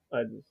 but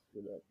I just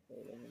did that.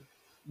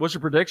 What's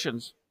your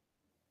predictions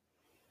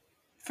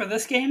for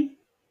this game?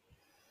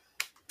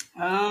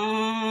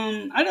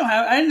 I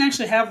didn't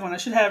actually have one. I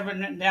should have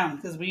written it down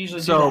because we usually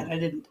do that. I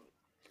didn't.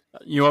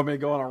 You want me to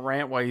go on a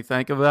rant while you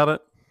think about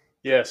it?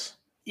 Yes.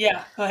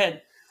 Yeah, go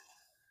ahead.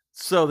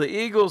 So the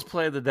Eagles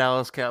played the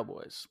Dallas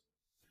Cowboys.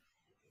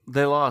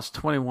 They lost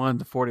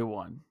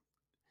 21-41.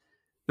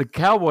 The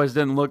Cowboys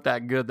didn't look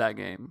that good that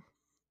game.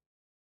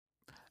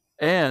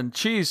 And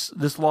Chiefs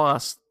just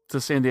lost to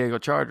San Diego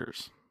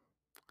Chargers.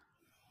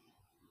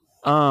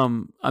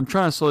 I'm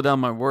trying to slow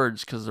down my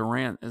words because the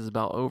rant is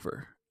about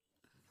over.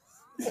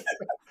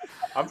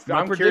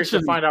 I'm curious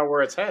to find out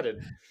where it's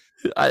headed.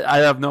 I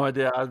have no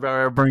idea. I'd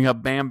rather bring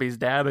up Bambi's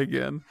dad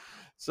again.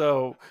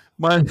 So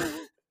my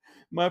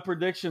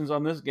predictions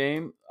on this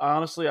game,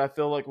 honestly, I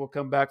feel like we'll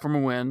come back from a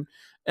win.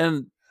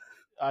 And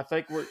I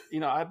think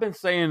I've been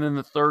saying in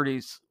the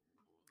 30s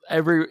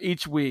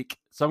each week.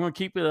 So I'm going to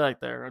keep it right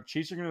there.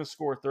 Chiefs are going to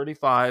score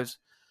 35,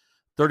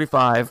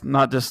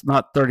 not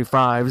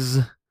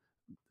 35s.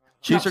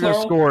 Chiefs are going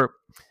to score.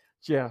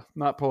 Yeah,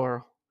 not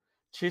plural.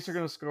 Chiefs are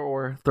going to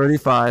score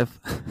 35.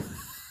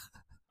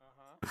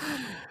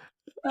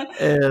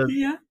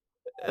 And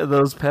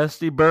those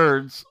pesky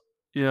birds,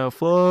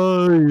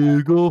 fly,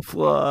 eagle,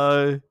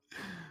 fly.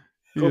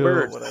 Go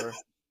birds. Whatever.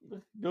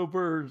 Go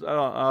birds.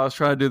 I was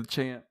trying to do the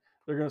chant.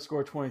 They're going to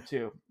score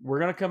 22. We're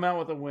going to come out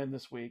with a win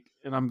this week.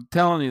 And I'm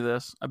telling you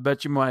this. I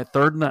bet you my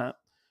third nut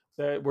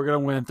that we're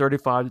going to win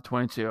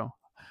 35-22.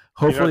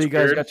 Hopefully you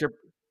guys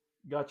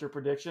got your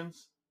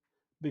predictions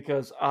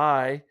because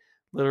I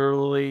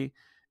literally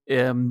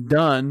am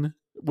done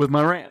with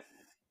my rant.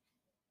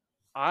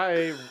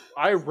 I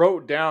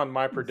wrote down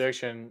my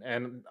prediction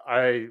and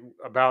I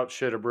about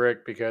shit a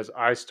brick because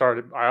I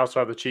also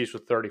have the Chiefs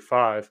with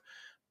 35,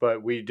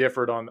 but we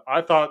differed on.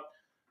 I thought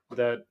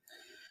that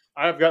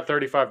I've got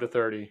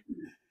 35-30,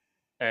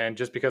 and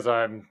just because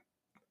I'm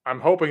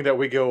hoping that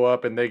we go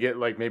up and they get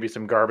like maybe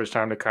some garbage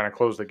time to kind of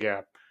close the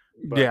gap.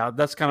 But yeah,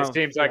 that's kind of. It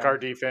seems like our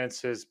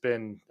defense has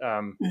been.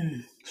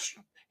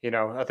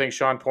 I think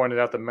Sean pointed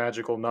out the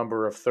magical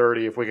number of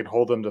 30. If we can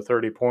hold them to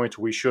 30 points,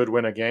 we should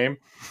win a game.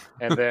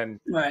 And then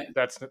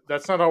that's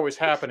not always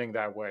happening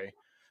that way.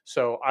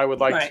 So I would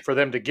like for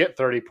them to get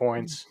 30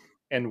 points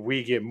and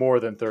we get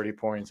more than 30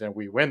 points and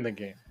we win the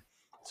game.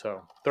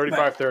 So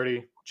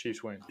 35-30,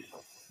 Chiefs win.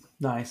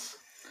 Nice.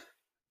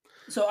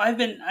 So I've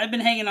been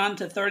hanging on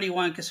to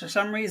 31 because for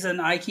some reason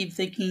I keep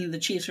thinking the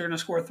Chiefs are going to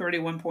score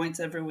 31 points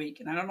every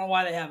week, and I don't know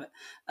why they haven't.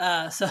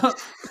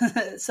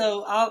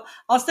 So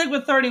I'll stick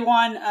with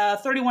 31.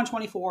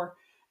 31-24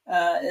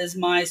 is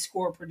my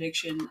score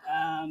prediction.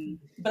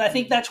 But I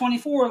think that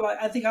 24, like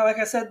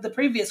I said the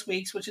previous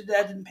weeks, which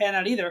that didn't pan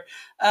out either.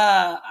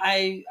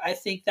 I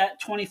think that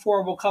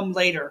 24 will come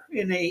later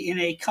in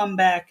a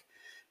comeback,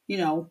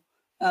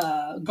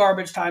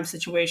 garbage time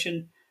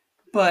situation.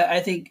 But I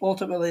think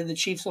ultimately the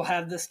Chiefs will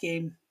have this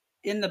game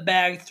in the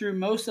bag through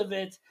most of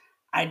it.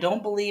 I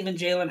don't believe in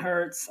Jalen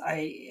Hurts.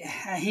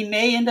 He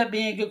may end up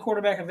being a good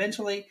quarterback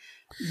eventually,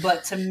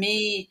 but to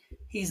me,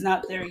 he's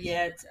not there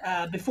yet.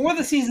 Before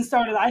the season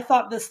started, I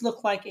thought this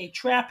looked like a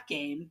trap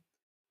game.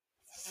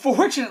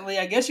 Fortunately,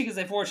 I guess you could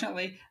say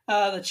fortunately,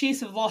 the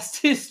Chiefs have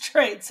lost 2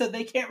 straight, so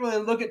they can't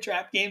really look at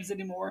trap games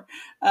anymore.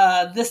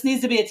 This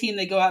needs to be a team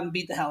they go out and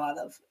beat the hell out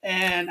of.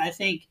 And I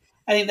think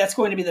that's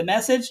going to be the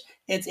message.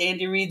 It's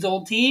Andy Reid's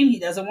old team. He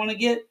doesn't want to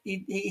get.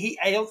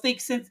 I don't think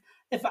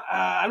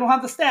I don't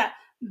have the stat,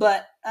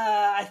 but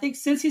I think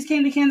since he's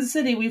came to Kansas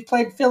City, we've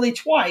played Philly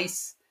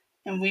twice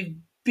and we've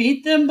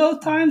beat them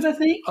both times, I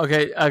think.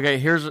 Okay.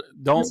 Here's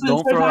don't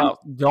throw out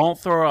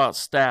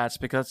stats,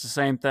 because it's the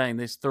same thing.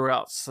 They throw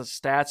out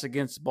stats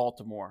against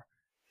Baltimore,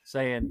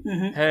 saying,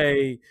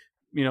 "Hey,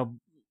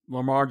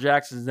 Lamar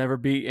Jackson's never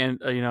beat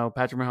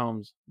Patrick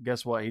Mahomes."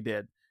 Guess what? He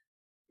did.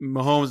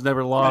 Mahomes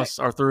never lost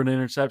or threw an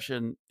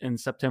interception in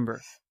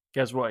September.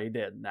 Guess what? He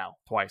did now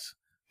twice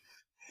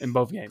in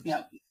both games.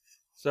 Yep.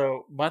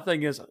 So my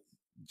thing is,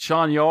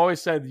 Sean, you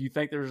always said you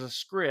think there's a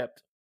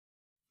script.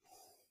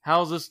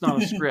 How is this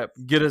not a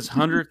script? Get his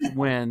 100th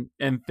win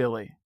in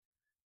Philly.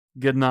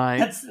 Good night.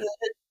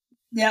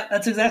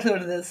 That's exactly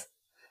what it is.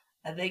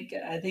 I think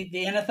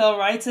the NFL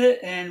writes it,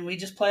 and we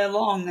just play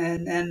along,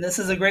 and this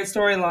is a great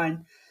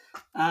storyline.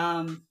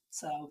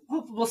 So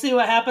we'll see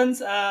what happens.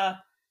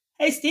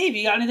 Hey, Steve,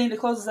 you got anything to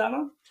close us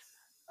out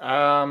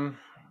on?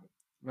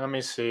 Let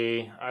me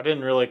see. I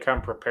didn't really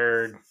come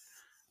prepared.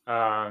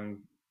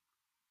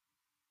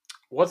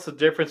 What's the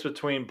difference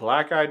between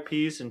black-eyed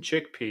peas and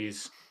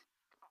chickpeas?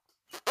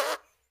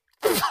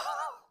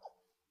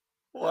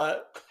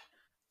 What?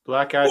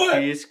 Black-eyed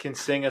peas can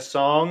sing a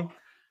song.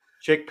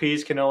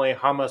 Chickpeas can only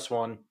hummus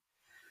one.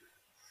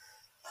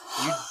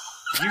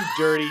 You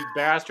dirty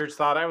bastards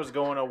thought I was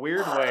going a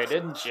weird way,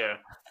 didn't you?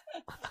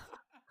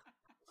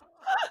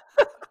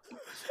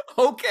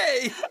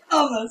 Okay.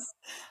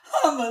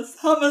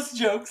 Hummus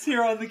jokes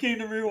here on the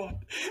Kingdom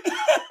Rewind.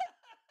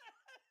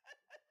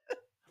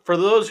 For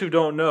those who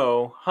don't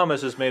know,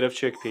 hummus is made of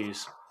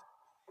chickpeas.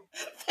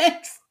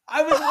 Thanks.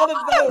 I was one of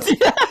those.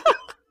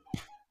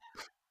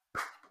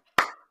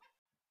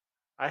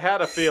 I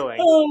had a feeling.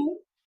 Oh,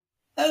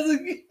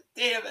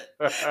 damn it.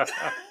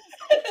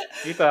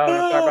 You thought I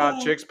was talking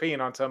about chicks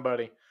peeing on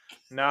somebody.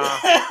 Nah.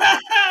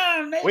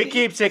 We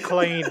keeps it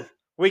clean.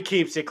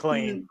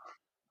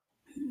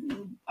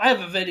 I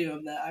have a video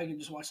of that. I can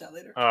just watch that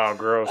later. Oh,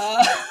 gross.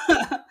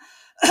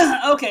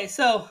 Okay,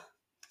 so,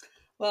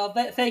 well,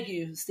 thank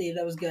you, Steve.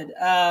 That was good.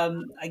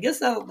 I guess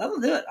that'll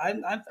do it.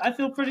 I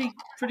feel pretty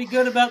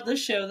good about this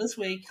show this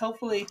week.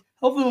 Hopefully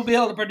we'll be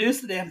able to produce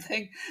the damn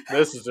thing.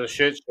 This is a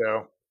shit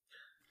show.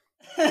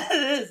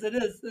 It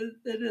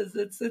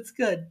is. It's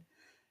good.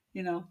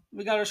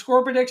 We got our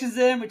score predictions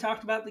in. We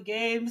talked about the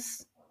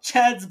games.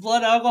 Chad's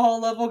blood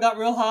alcohol level got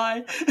real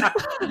high.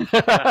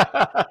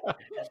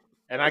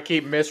 And I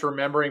keep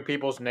misremembering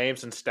people's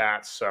names and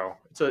stats, so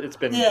it's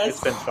been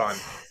fun.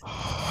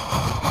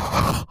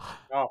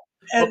 Oh,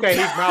 okay,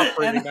 he's mouth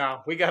breathing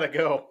now. We gotta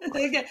go.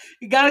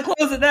 You gotta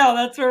close it now.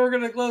 That's where we're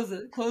gonna close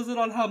it. Close it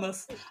on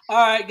hummus.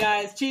 All right,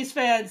 guys, Chiefs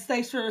fans,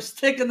 thanks for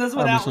sticking this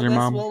one out with us.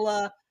 Mom. We'll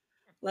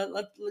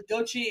let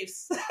go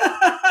Chiefs.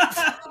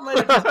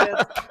 Later, Chiefs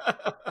fans.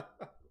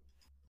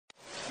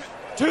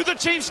 To the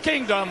Chiefs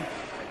Kingdom,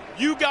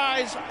 you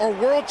guys are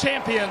world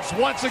champions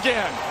once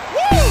again.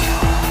 Woo!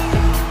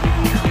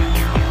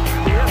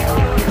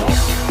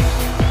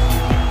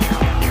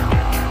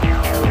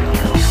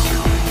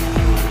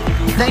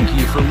 Thank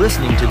you for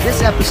listening to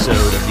this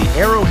episode of the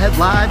Arrowhead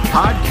Live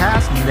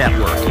Podcast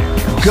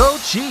Network. Go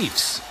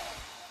Chiefs!